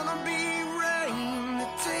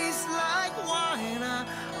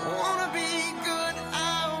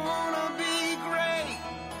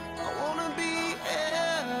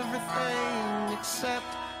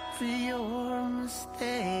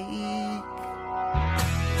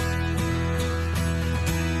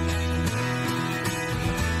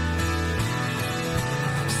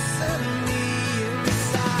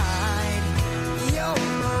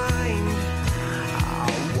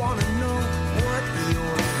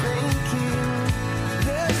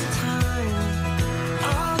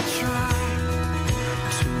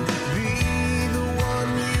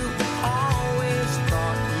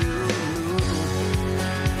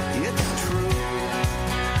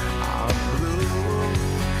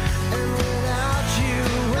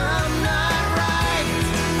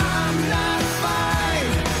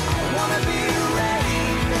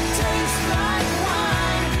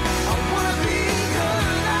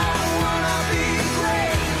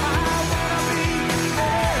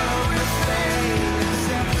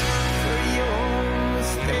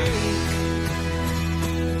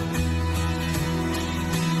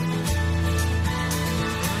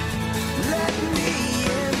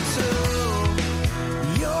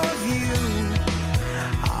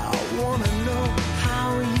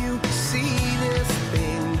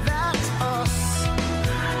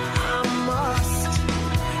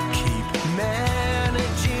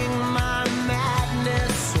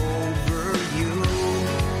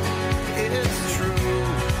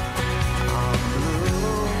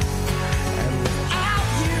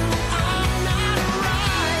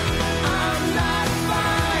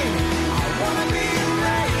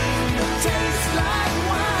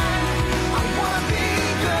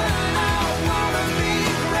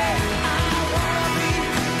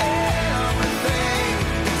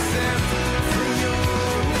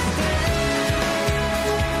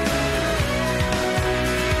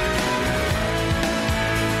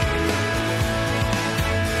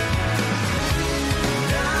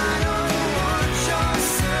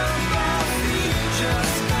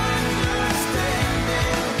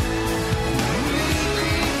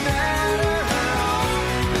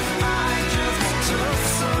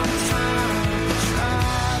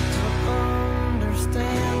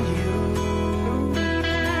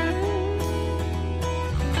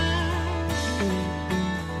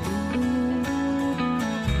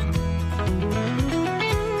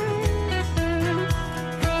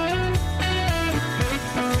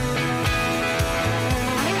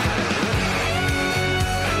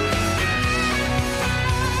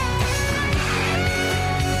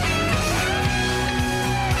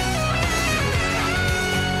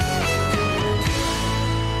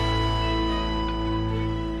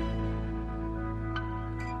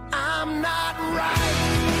 I'm not right.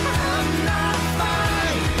 I'm not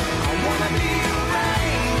fine. I wanna be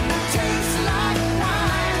rain that tastes like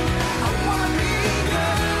wine. I wanna be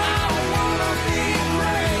good. I wanna be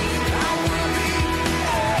great. I wanna be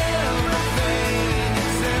everything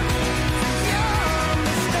except your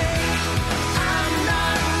mistake. I'm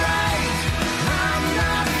not right. I'm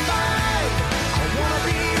not fine. I wanna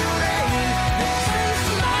be rain that tastes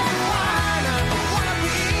like wine. I wanna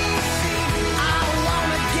be seen. I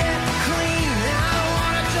wanna get clean. I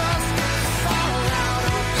wanna just fall out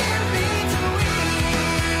of in between.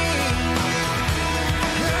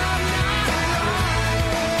 I'm not right.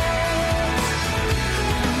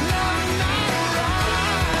 I'm not right.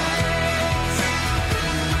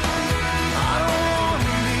 I don't wanna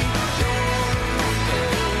be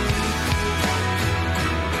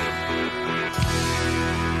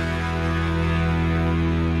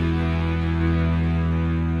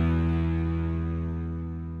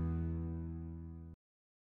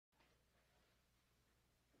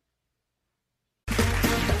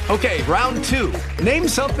Okay, round two. Name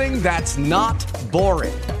something that's not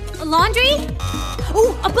boring. A laundry?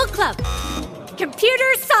 Ooh, a book club.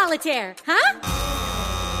 Computer solitaire, huh?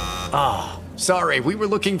 Ah, sorry, we were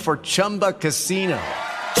looking for Chumba Casino.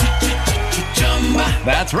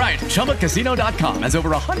 That's right, ChumbaCasino.com has over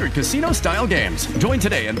 100 casino-style games. Join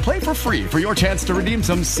today and play for free for your chance to redeem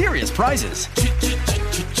some serious prizes.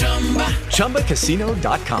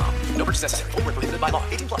 ChumbaCasino.com. No purchase necessary. Void where prohibited by law.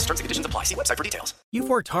 18 plus terms and conditions apply. See website for details. You've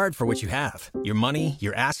worked hard for what you have. Your money,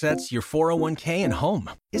 your assets, your 401k, and home.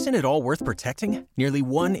 Isn't it all worth protecting? Nearly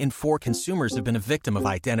 1 in 4 consumers have been a victim of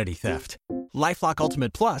identity theft. LifeLock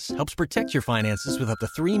Ultimate Plus helps protect your finances with up to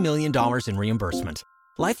 $3 million in reimbursement.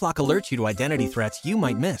 LifeLock alerts you to identity threats you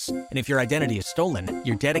might miss. And if your identity is stolen,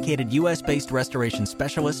 your dedicated U.S.-based restoration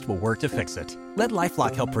specialist will work to fix it. Let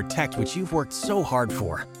LifeLock help protect what you've worked so hard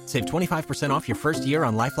for. Save 25% off your first year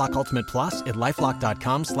on LifeLock Ultimate Plus at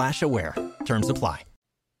LifeLock.com/aware. Terms apply.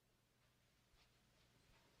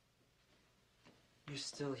 You're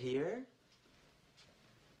still here?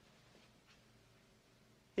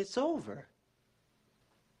 It's over.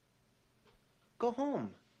 Go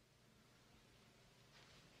home.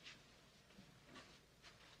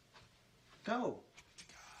 Go.